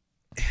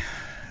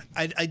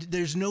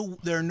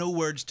 There are no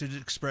words to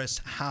express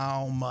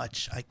how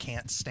much I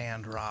can't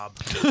stand Rob.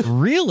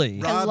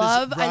 Really? I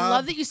love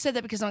that you said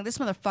that, because I'm like, this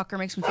motherfucker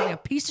makes me feel like a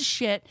piece of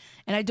shit,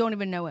 and I don't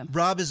even know him.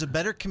 Rob is a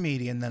better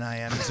comedian than I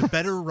am. He's a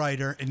better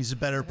writer, and he's a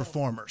better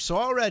performer. So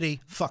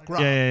already, fuck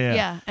Rob.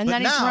 Yeah. And But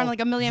then he's now, run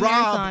like a million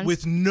Rob marathons.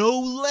 with no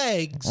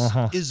legs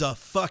is a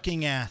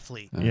fucking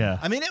athlete. Yeah.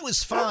 I mean, it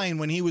was fine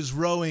when he was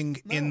rowing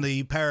in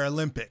the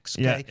Paralympics.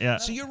 Okay? Yeah.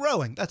 So you're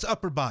rowing. That's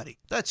upper body.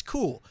 That's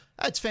cool.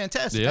 That's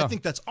fantastic. Yeah. I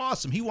think that's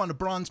awesome. He won a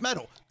bronze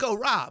medal. Go,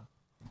 Rob.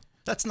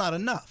 That's not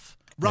enough.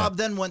 Rob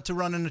then went to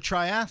run in a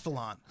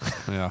triathlon.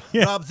 Yeah.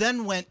 Rob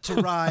then went to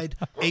ride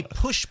a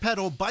push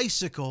pedal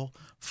bicycle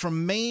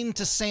from Maine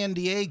to San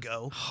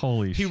Diego.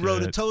 Holy He shit.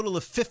 rode a total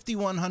of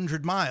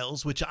 5,100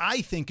 miles, which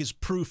I think is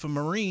proof a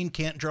Marine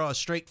can't draw a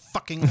straight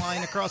fucking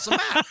line across a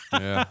map.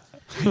 Yeah.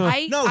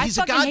 No, he's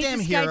a fucking hate goddamn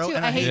this guy hero, too.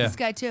 and I I hate hate this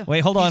guy too. Wait,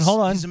 hold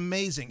on. He's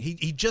amazing.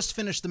 He just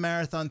finished the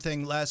marathon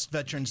thing last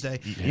Veterans Day.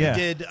 Yeah.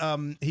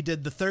 He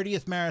did the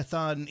 30th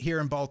marathon here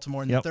in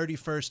Baltimore and Yep. the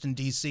 31st in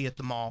D.C. at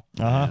the mall.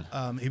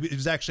 Uh-huh. He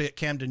was actually at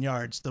Camden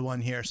Yards, the one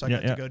here, so I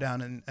got to go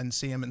down and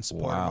see him and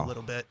support him a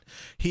little bit.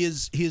 He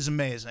is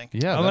amazing.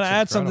 Yeah. I'm going to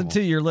add something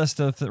to your list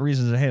of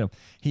reasons I hate him.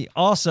 He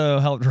also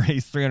helped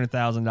raise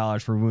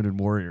 $300,000 for wounded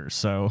warriors.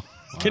 So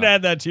you can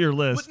add that to your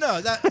list. But no,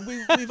 that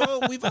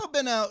we've all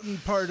been out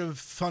and part of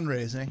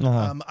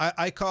fundraising.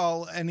 I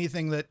call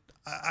anything that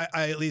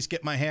I at least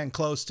get my hand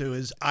close to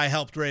is I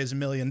helped raise $1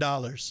 million.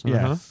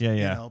 Yeah.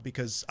 You know,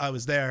 because I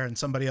was there and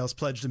somebody else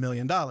pledged $1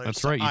 million.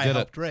 That's right. You I did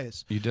helped it.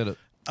 raise. You did it.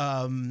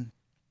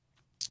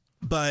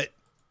 But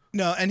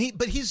no, and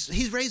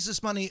he's raised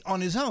this money on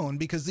his own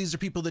because these are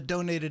people that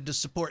donated to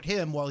support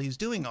him while he's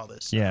doing all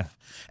this stuff. Yeah.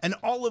 And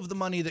all of the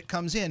money that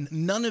comes in,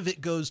 none of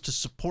it goes to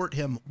support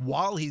him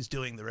while he's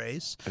doing the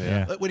race.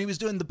 Yeah. But when he was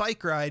doing the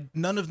bike ride,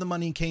 none of the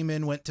money came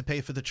in went to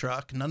pay for the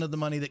truck. None of the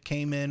money that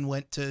came in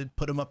went to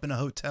put him up in a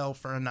hotel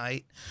for a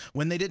night.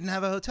 When they didn't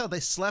have a hotel, they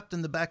slept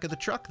in the back of the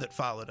truck that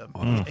followed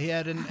him. He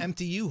had an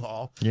empty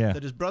U-Haul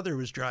that his brother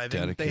was driving.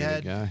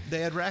 Dedicated guy. They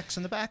had racks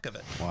in the back of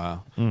it.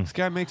 Wow. This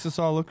guy makes us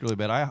all look really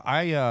bad.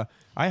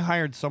 I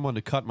hired someone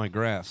to cut my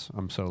grass.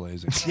 I'm so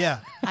lazy. Yeah.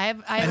 I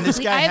have has-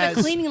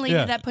 a cleaning lady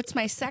Yeah. that puts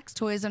my sex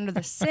toys under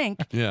the sink.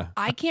 Yeah.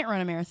 I can't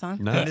run a marathon.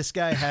 No. And this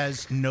guy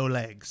has no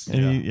legs.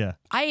 Yeah.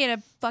 I ate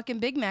a fucking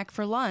Big Mac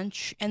for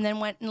lunch and then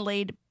went and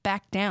laid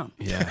back down.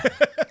 Yeah.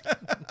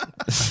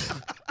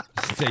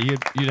 say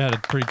you'd had a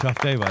pretty tough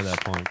day by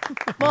that point.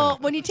 Well,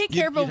 when you take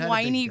care of a you'd had a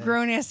whiny big day.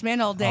 grown-ass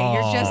man all day,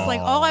 you're just like,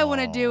 all I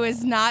want to do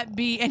is not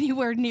be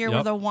anywhere near where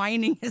Yep. the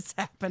whining is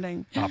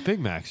happening. Oh, Big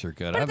Macs are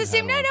good. But at the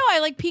same time, no, I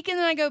like peek in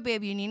and I go,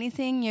 babe, you need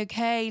anything? You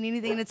okay? You need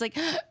anything? And it's like,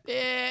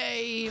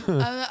 babe,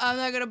 I'm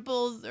not going to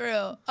pull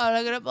through. I'm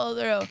not going to pull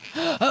through.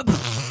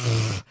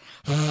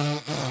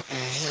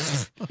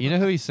 You know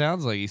who he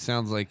sounds like? He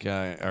sounds like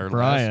our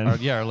Brian.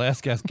 our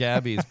last guest,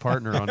 Gabby's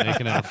partner on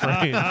Naked and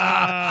Afraid.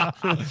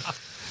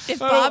 If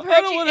Bob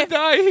heard you, if,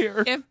 die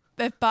here.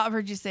 if Bob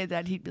heard you say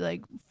that, he'd be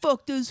like,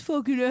 fuck those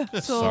fucking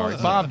assholes. Sorry,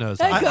 Bob knows.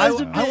 That how- guy's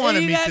a I want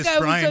to bitch. meet That this guy was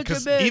Brian such a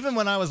because bitch. even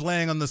when I was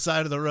laying on the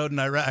side of the road in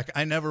Iraq,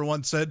 I never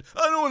once said,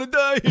 I don't want to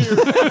die here.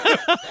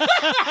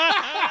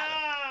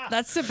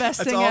 That's the best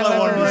That's thing all I've I ever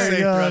wanted to heard. say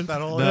throughout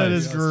that whole That interview.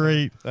 is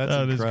great. That's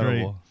That is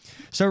incredible. great.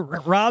 So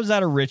Rob's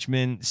out of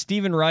Richmond.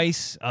 Stephen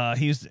Rice,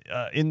 he's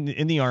in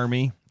the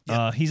Army.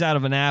 Yep. He's out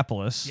of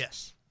Annapolis.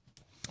 Yes.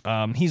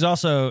 He's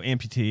also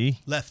amputee.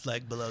 Left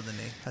leg below the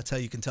knee. That's how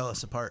you can tell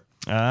us apart.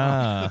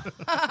 Ah,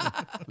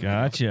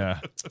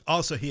 gotcha.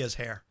 Also, he has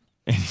hair.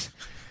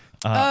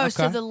 Oh,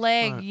 so the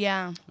leg,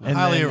 yeah. And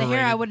Highly then, The hair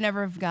I overrated. would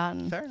never have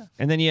gotten. Fair enough.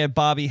 and then you have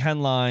Bobby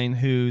Henline,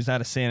 who's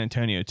out of San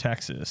Antonio,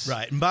 Texas.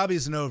 Right. And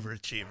Bobby's an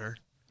overachiever,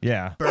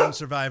 Yeah. burn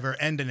survivor,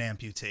 and an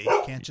amputee.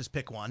 Can't just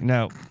pick one.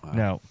 No.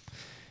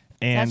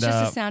 And That's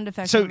just a sound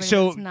effect. so- everybody.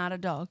 so- It's not a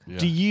dog.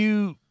 do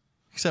you?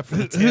 Except for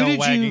the Who tail did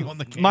wagging you? on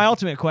the camera. My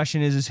ultimate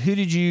question is who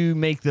did you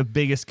make the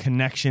biggest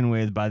connection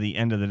with by the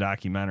end of the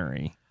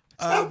documentary?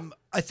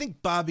 I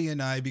think Bobby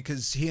and I,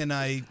 because he and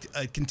I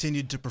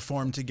continued to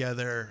perform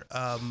together.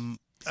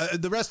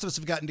 The rest of us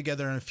have gotten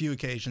together on a few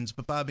occasions,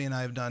 but Bobby and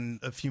I have done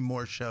a few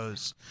more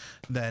shows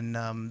than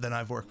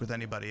I've worked with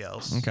anybody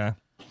else. Okay.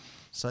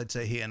 So I'd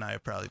say he and I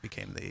probably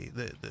became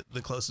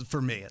the closest,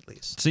 for me at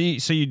least.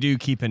 So you do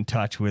keep in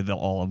touch with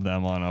all of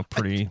them on a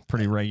pretty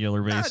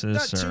regular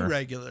basis, Not or too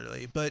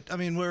regularly, but I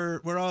mean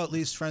we're all at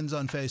least friends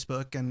on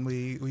Facebook, and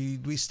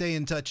we stay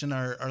in touch in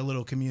our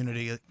little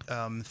community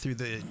through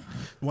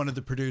one of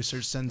the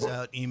producers sends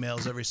out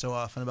emails every so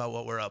often about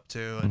what we're up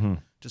to,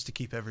 and just to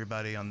keep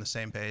everybody on the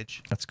same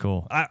page. That's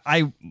cool.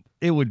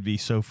 It would be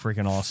so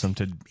freaking awesome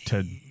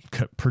to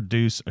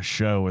produce a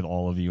show with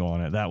all of you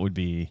on it. That would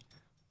be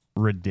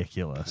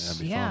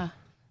ridiculous. Yeah.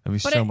 It'd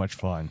be But so it- much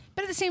fun.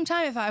 But at the same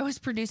time, if I was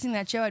producing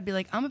that show, I'd be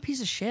like, I'm a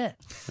piece of shit.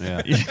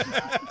 Yeah.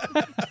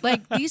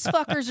 Like, these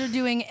fuckers are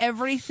doing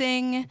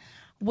everything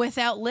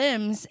without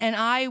limbs, and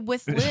I,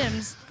 with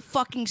limbs,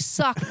 fucking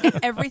suck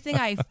at everything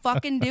I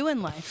fucking do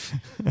in life.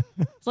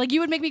 Like, you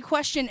would make me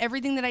question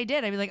everything that I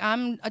did. I'd be like,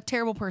 I'm a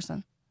terrible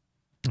person.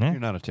 You're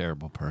not a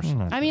terrible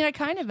person. I mean, I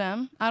kind of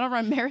am. I don't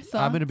run marathons.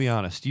 I'm going to be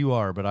honest. You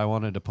are, but I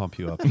wanted to pump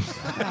you up.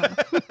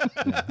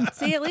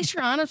 See, at least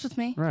you're honest with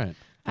me. Right.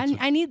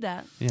 I need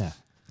that. Yeah.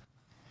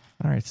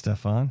 All right,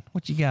 Stefan,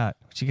 what you got?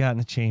 What you got in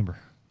the chamber?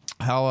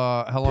 How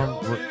long?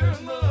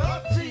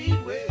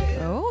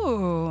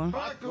 Oh.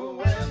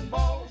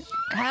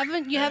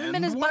 You haven't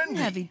been as button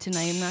heavy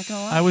tonight, I'm not going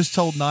to lie. I was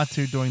told not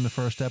to during the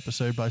first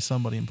episode by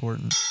somebody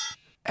important.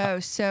 Oh,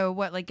 so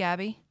what, like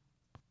Gabby?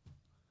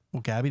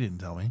 Well, Gabby didn't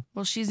tell me.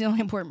 Well, she's the only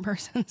important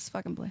person in this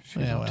fucking place.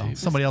 Yeah, on well, TV.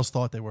 somebody else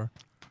thought they were.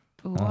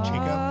 What?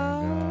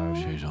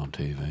 She's on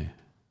TV.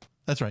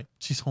 That's right.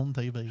 She's on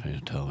TV. She's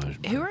a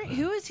television.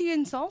 Who is he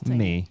insulting?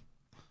 Me.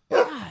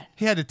 God.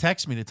 He had to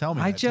text me to tell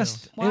me. I that,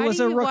 just too. it was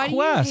a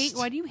request.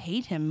 Why do you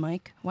hate him,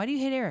 Mike? Why do you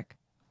hate Eric?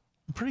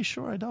 I'm pretty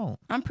sure I don't.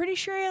 I'm pretty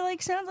sure he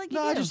sounds like you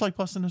No, do. I just like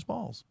busting his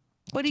balls.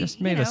 What do just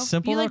you made a know,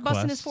 simple You like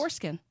busting his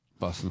request. foreskin.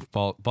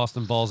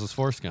 Boston Balls is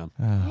foreskin.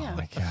 Oh Yeah.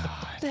 my god!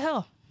 What the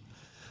hell?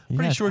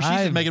 Pretty Yes, sure she's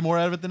I'm- making more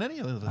out of it than any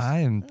of us. I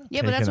am.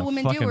 Yeah, but that's taking what a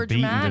women do. fucking We're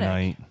beating dramatic.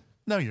 tonight.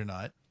 No, you're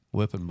not.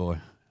 Whipping boy.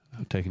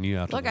 I'm taking you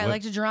out to Look, the I whip.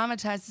 like to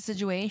dramatize the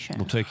situation.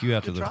 We'll take you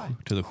out to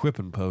the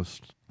whipping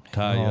post.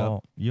 Tie you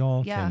up.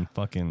 Y'all Yeah. can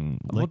fucking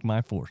lick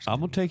my force.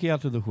 I'm gonna take you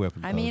out to the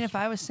whipping I post. mean, if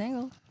I was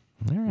single.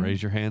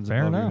 Raise your hands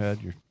Fair above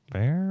enough. your head.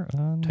 Fair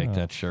Take enough.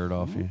 that shirt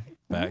off you.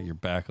 Your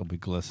back will be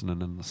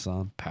glistening in the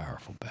sun.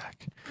 Powerful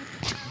back.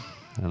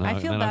 And I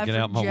feel then I'll bad get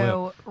out for my whip.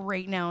 Joe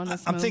right now in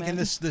this I'm moment. thinking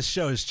this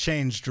show has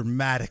changed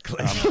dramatically.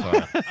 I'm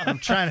sorry. I'm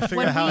trying to figure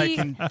When out how we- I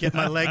can get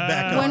my leg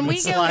back When on we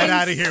and go slide in-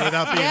 out of here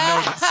without being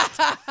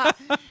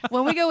noticed.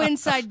 When we go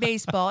inside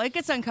baseball, it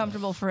gets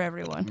uncomfortable for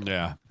everyone.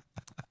 Yeah.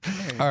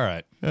 All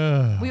right.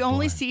 We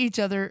only see each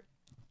other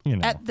You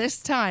know, at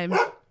this time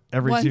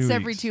every once 2 weeks.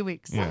 every 2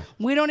 weeks. Yeah.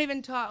 We don't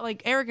even talk,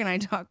 like Eric and I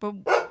talk, but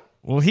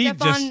Well, he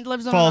Stefan just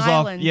lives on falls an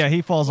off. island. Yeah,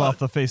 he falls off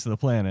the face of the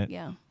planet.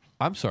 yeah,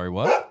 I'm sorry.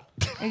 What?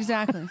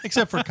 exactly.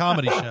 Except for a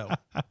comedy show.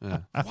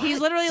 He's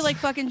literally like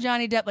fucking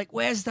Johnny Depp, like,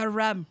 where's the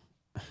rum?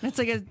 It's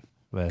like a,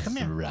 Come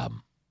here.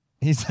 Rum.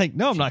 He's like,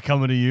 no, I'm not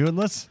coming to you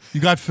unless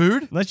You got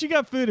food? you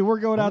got food and we're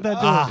going out that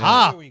door.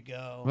 Aha! Here we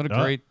go. What a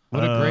great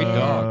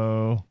dog.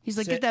 Oh. he's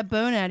like, get that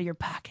bone out of your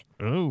pocket.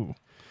 Oh.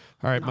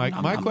 All right, Mike.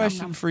 nom, My nom, question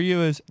nom, nom. for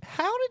you is: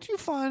 how did you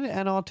find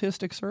an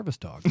autistic service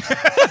dog?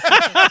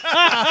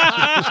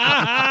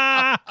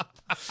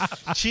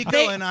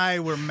 Chico and I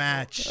were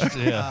matched.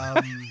 Yeah.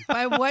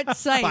 By what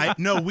site?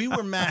 No, we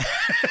were matched.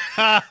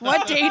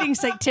 What dating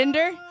site?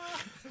 Tinder?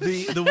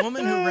 The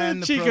woman who ran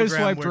the Chico program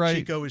swiped where right.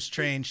 Chico was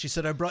trained, she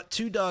said, I brought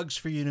 2 dogs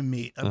for you to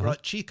meet. I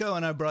brought Chico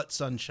and I brought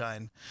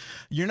Sunshine.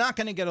 You're not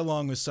going to get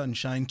along with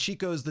Sunshine.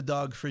 Chico's the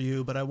dog for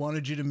you, but I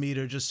wanted you to meet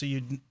her just so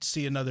you'd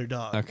see another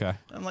dog. Okay.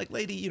 I'm like,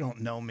 lady, you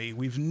don't know me.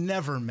 We've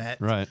never met.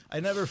 Right. I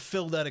never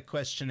filled out a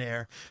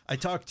questionnaire. I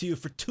talked to you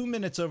for 2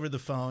 minutes over the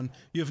phone.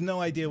 You have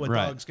no idea what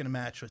Right. dog's going to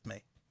match with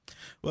me.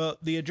 Well,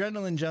 the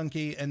adrenaline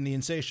junkie and the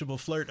insatiable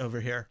flirt over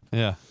here,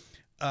 Yeah.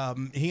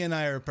 he and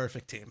I are a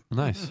perfect team.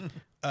 Nice.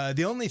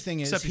 The only thing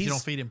is, Except if you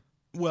don't feed him.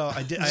 well,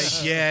 I did.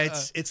 Yeah,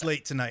 it's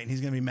late tonight, and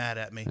he's gonna be mad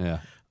at me. Yeah.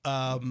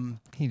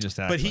 He just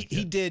acts But like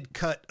he it. did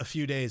cut a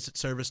few days at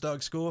service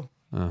dog school,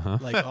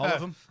 like all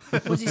of them.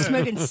 Was he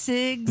smoking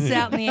cigs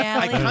out in the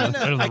alley?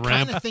 I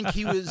kind of think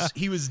he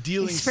was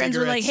dealing. His friends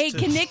were like, "Hey,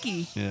 cigarettes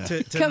Kanicki,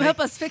 to come make- help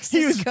us fix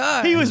this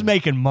car." He was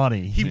making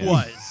money. He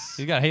was.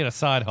 You got to hate a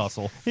side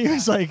hustle. He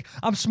was like,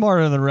 I'm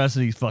smarter than the rest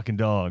of these fucking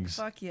dogs.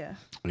 Fuck yeah.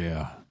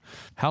 Yeah.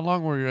 How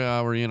long were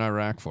you in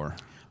Iraq for?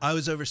 I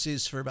was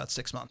overseas for about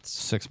 6 months.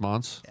 6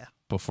 months? Yeah.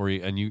 Before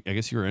you, I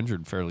guess you were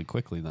injured fairly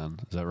quickly then.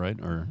 Is that right?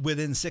 Or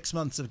Within 6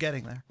 months of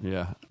getting there.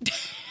 yeah,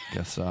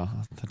 guess so.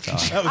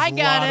 That's That was I a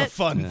got lot it. of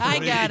fun. I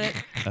for got me. it.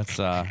 that's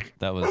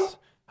that was.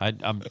 I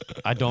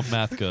don't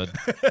math good.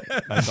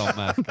 I don't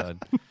math good.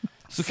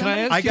 So can I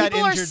ask? I got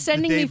People are injured the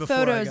sending day me before I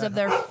photos got of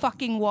their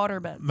fucking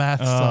waterbed. Math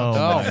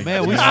sucks. Oh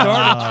man, we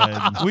God.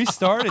 started. We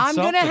started. I'm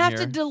gonna something have here.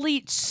 to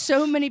delete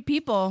so many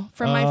people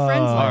from my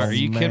friends Are list.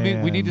 you kidding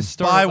me? We need to Man.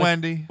 start. Bye, like-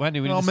 Wendy. Wendy,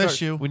 we need I'll to miss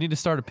start, you. We need to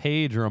start a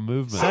page or a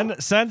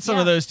movement. Send some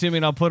of those to me,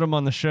 and I'll put them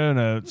on the show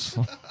notes.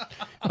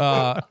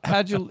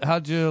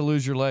 How'd you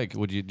lose your leg?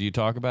 Do you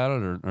talk about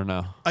it or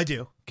no? I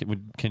do.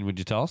 Would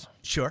you tell us?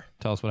 Sure.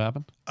 Tell us what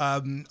happened. I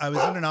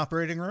was in an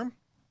operating room.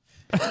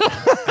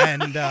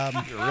 And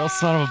You're a real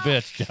son of a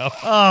bitch, Joe.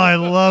 Oh, I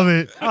love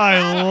it.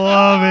 I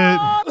love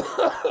it.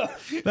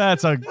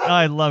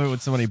 I love it when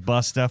somebody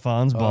busts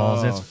Stefan's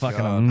balls. It's fucking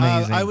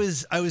amazing. I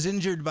was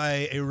injured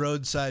by a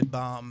roadside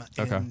bomb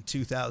Okay. in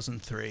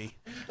 2003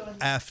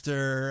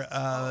 after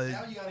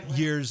a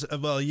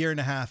year and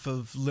a half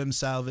of limb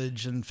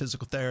salvage and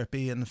physical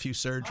therapy and a few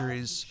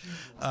surgeries.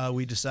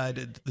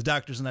 The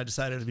doctors and I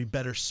decided to be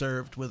better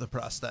served with a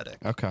prosthetic.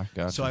 Okay,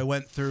 gotcha. So I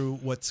went through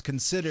what's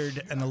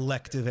considered an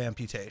elective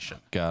amputation.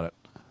 Got it.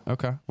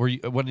 Okay. Were you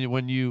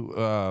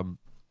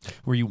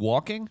were you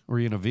walking? Were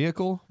you in a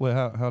vehicle?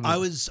 How did I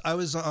was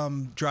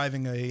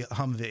driving a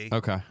Humvee.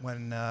 Okay.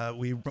 When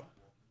we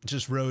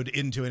just rode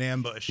into an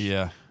ambush.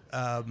 Yeah.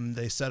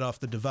 They set off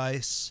the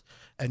device,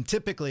 and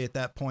typically at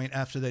that point,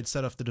 after they'd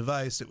set off the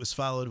device, it was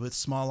followed with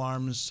small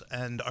arms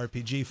and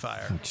RPG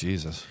fire. Oh,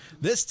 Jesus.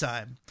 This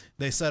time,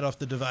 they set off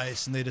the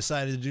device, and they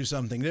decided to do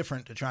something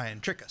different to try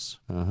and trick us.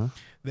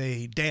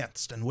 They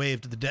danced and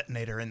waved the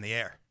detonator in the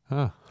air.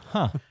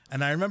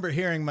 And I remember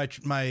hearing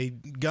my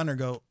gunner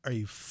go, "Are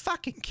you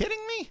fucking kidding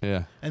me?"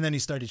 Yeah. And then he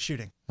started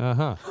shooting.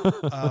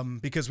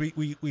 Because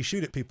we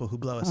shoot at people who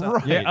blow us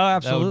up. yeah, oh,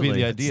 absolutely. That would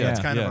be the idea. That's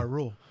kind of Yeah. our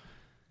rule.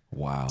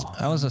 Wow.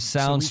 That was a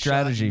sound we shot,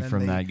 strategy and then from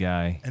they- that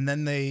guy. And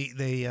then they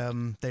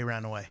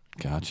ran away.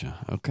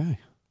 Gotcha. Okay.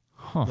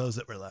 Those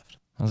that were left.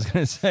 I was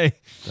going to say,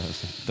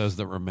 Those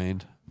that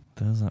remained.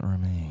 doesn't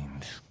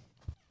remain.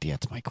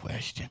 That's my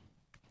question.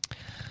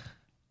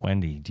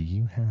 Wendy, do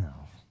you have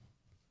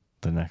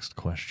the next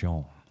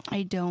question?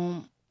 I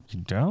don't.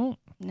 You don't?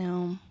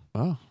 No.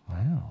 Oh.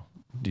 Wow.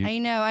 I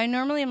know. I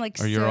normally am like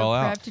Are so you all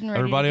out? prepped and ready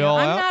Everybody to go. all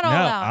I'm out? not all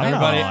out. I'm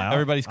Everybody- not all out.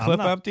 everybody's I'm clip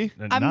not- empty?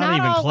 I'm not not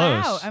even all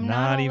close. out. I'm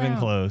not all even out.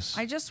 close.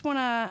 I just want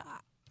to.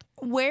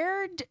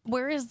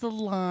 Where is the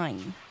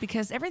line?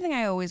 Because everything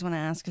I always want to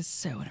ask is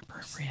so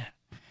inappropriate.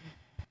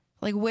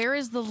 Like, where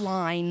is the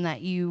line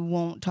that you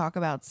won't talk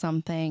about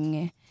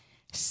something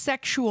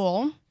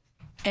sexual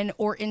and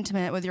or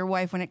intimate with your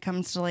wife when it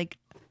comes to like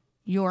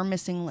your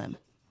missing limb?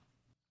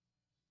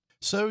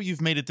 So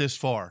you've made it this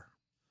far.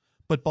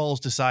 But Balls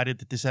decided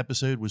that this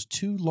episode was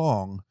too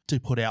long to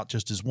put out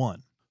just as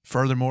one.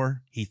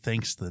 Furthermore, he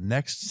thinks the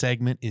next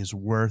segment is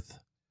worth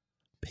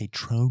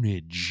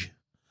patronage.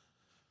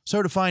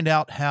 So to find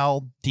out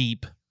how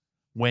deep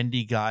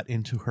Wendy got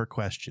into her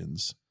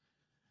questions,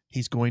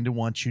 he's going to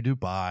want you to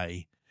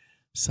buy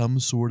some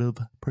sort of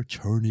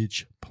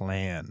patronage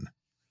plan.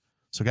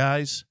 So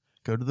guys,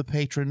 go to the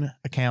Patreon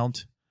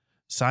account,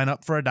 sign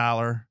up for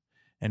 $1,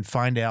 and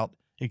find out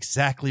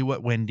exactly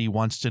what Wendy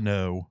wants to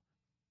know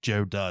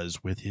Joe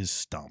does with his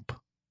stump.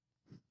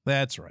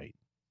 That's right.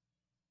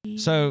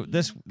 So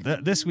this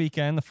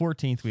weekend, the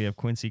 14th, we have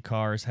Quincy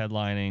Cars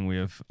headlining. We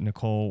have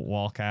Nicole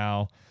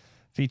Walkow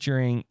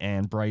featuring,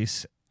 and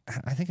Bryce,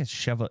 I think it's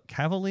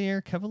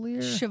Chevalier. Come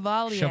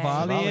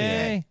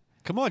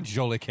on,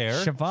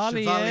 Jolicoeur.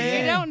 Chevalier.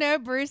 You don't know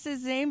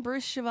Bruce's name?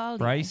 Bruce Chevalier.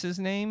 Bryce's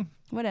name?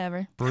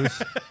 Whatever. Bruce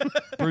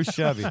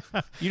Chevy.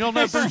 You don't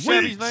know Bruce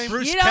Chevy's name?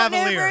 Bruce You don't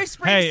Cavalier. know Bruce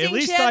Springsteen, Hey, at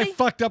least Chevy? I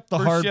fucked up the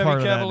Bruce hard Chevy part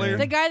of that Cavalier. name.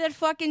 The guy that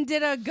fucking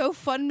did a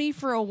GoFundMe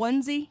for a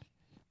onesie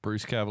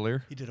Bruce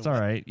Cavalier. He did It's all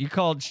right. You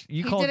called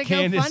did a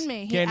Candace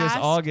GoFundMe. He Candace asked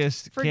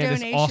August for Candace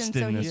donations Austin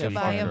so he this could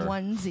buy a weekend.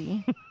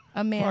 onesie.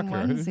 a man Fuck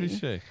her. Who's onesie.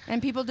 she?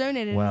 And people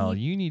donated. Well, and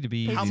he- you need to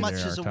be easy How much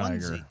there, is a Tiger.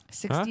 onesie?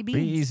 60 Be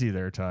beans. easy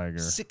there, Tiger.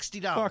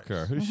 $60. Fuck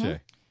her. Who's she?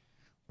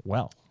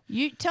 Well,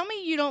 You tell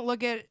me you don't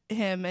look at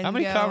him and How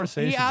many go,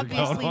 conversations he are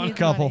obviously going on? needs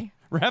Couple. money.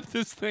 Wrap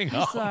this thing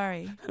I'm up.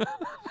 sorry.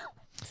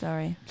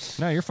 Sorry.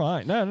 no, you're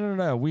fine.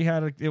 No. We were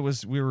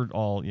all, we're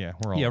all. Yeah,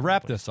 over the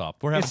wrap place. this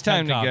up. We're having It's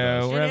time to 10 go.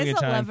 combos. We're having It a is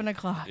good time. 11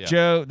 o'clock. Yeah.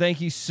 Joe,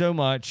 thank you so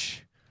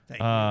much Thank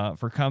you.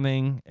 for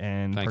coming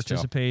and Thanks, Joe.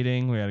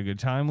 participating. We had a good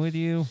time with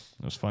you.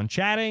 It was fun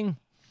chatting.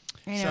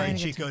 I know, I Sorry, think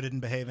Chico didn't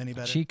behave any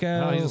better.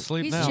 Chico, No, he's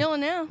asleep He's now.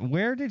 chilling now.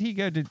 where did he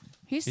go?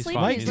 He's He's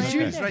sleeping. fine. He's Did laying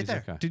you- right there. right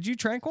there. Okay. Did you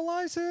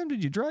tranquilize him?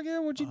 Did you drug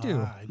him? What'd you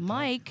do?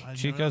 Mike.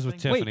 Chico's with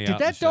Wait, Tiffany did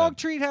out in that the dog shed.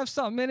 treat have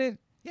something in it?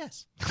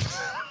 Yes.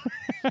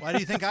 Why do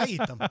you think I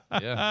eat them?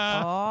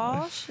 Yeah.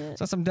 Oh, shit. Is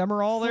that some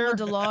Demerol there?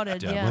 Full of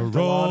Dilaudid, yeah.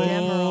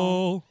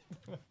 Demerol.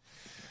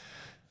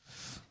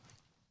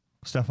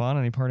 Stefan,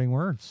 any parting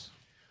words?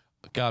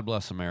 God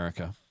bless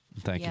America.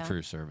 Thank you Yeah. for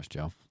your service,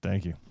 Joe.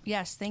 Thank you.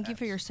 Yes, thank you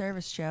for your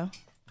service, Joe.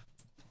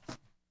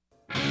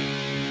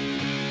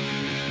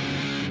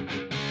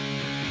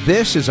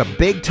 This is a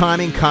Big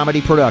Timing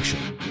Comedy production.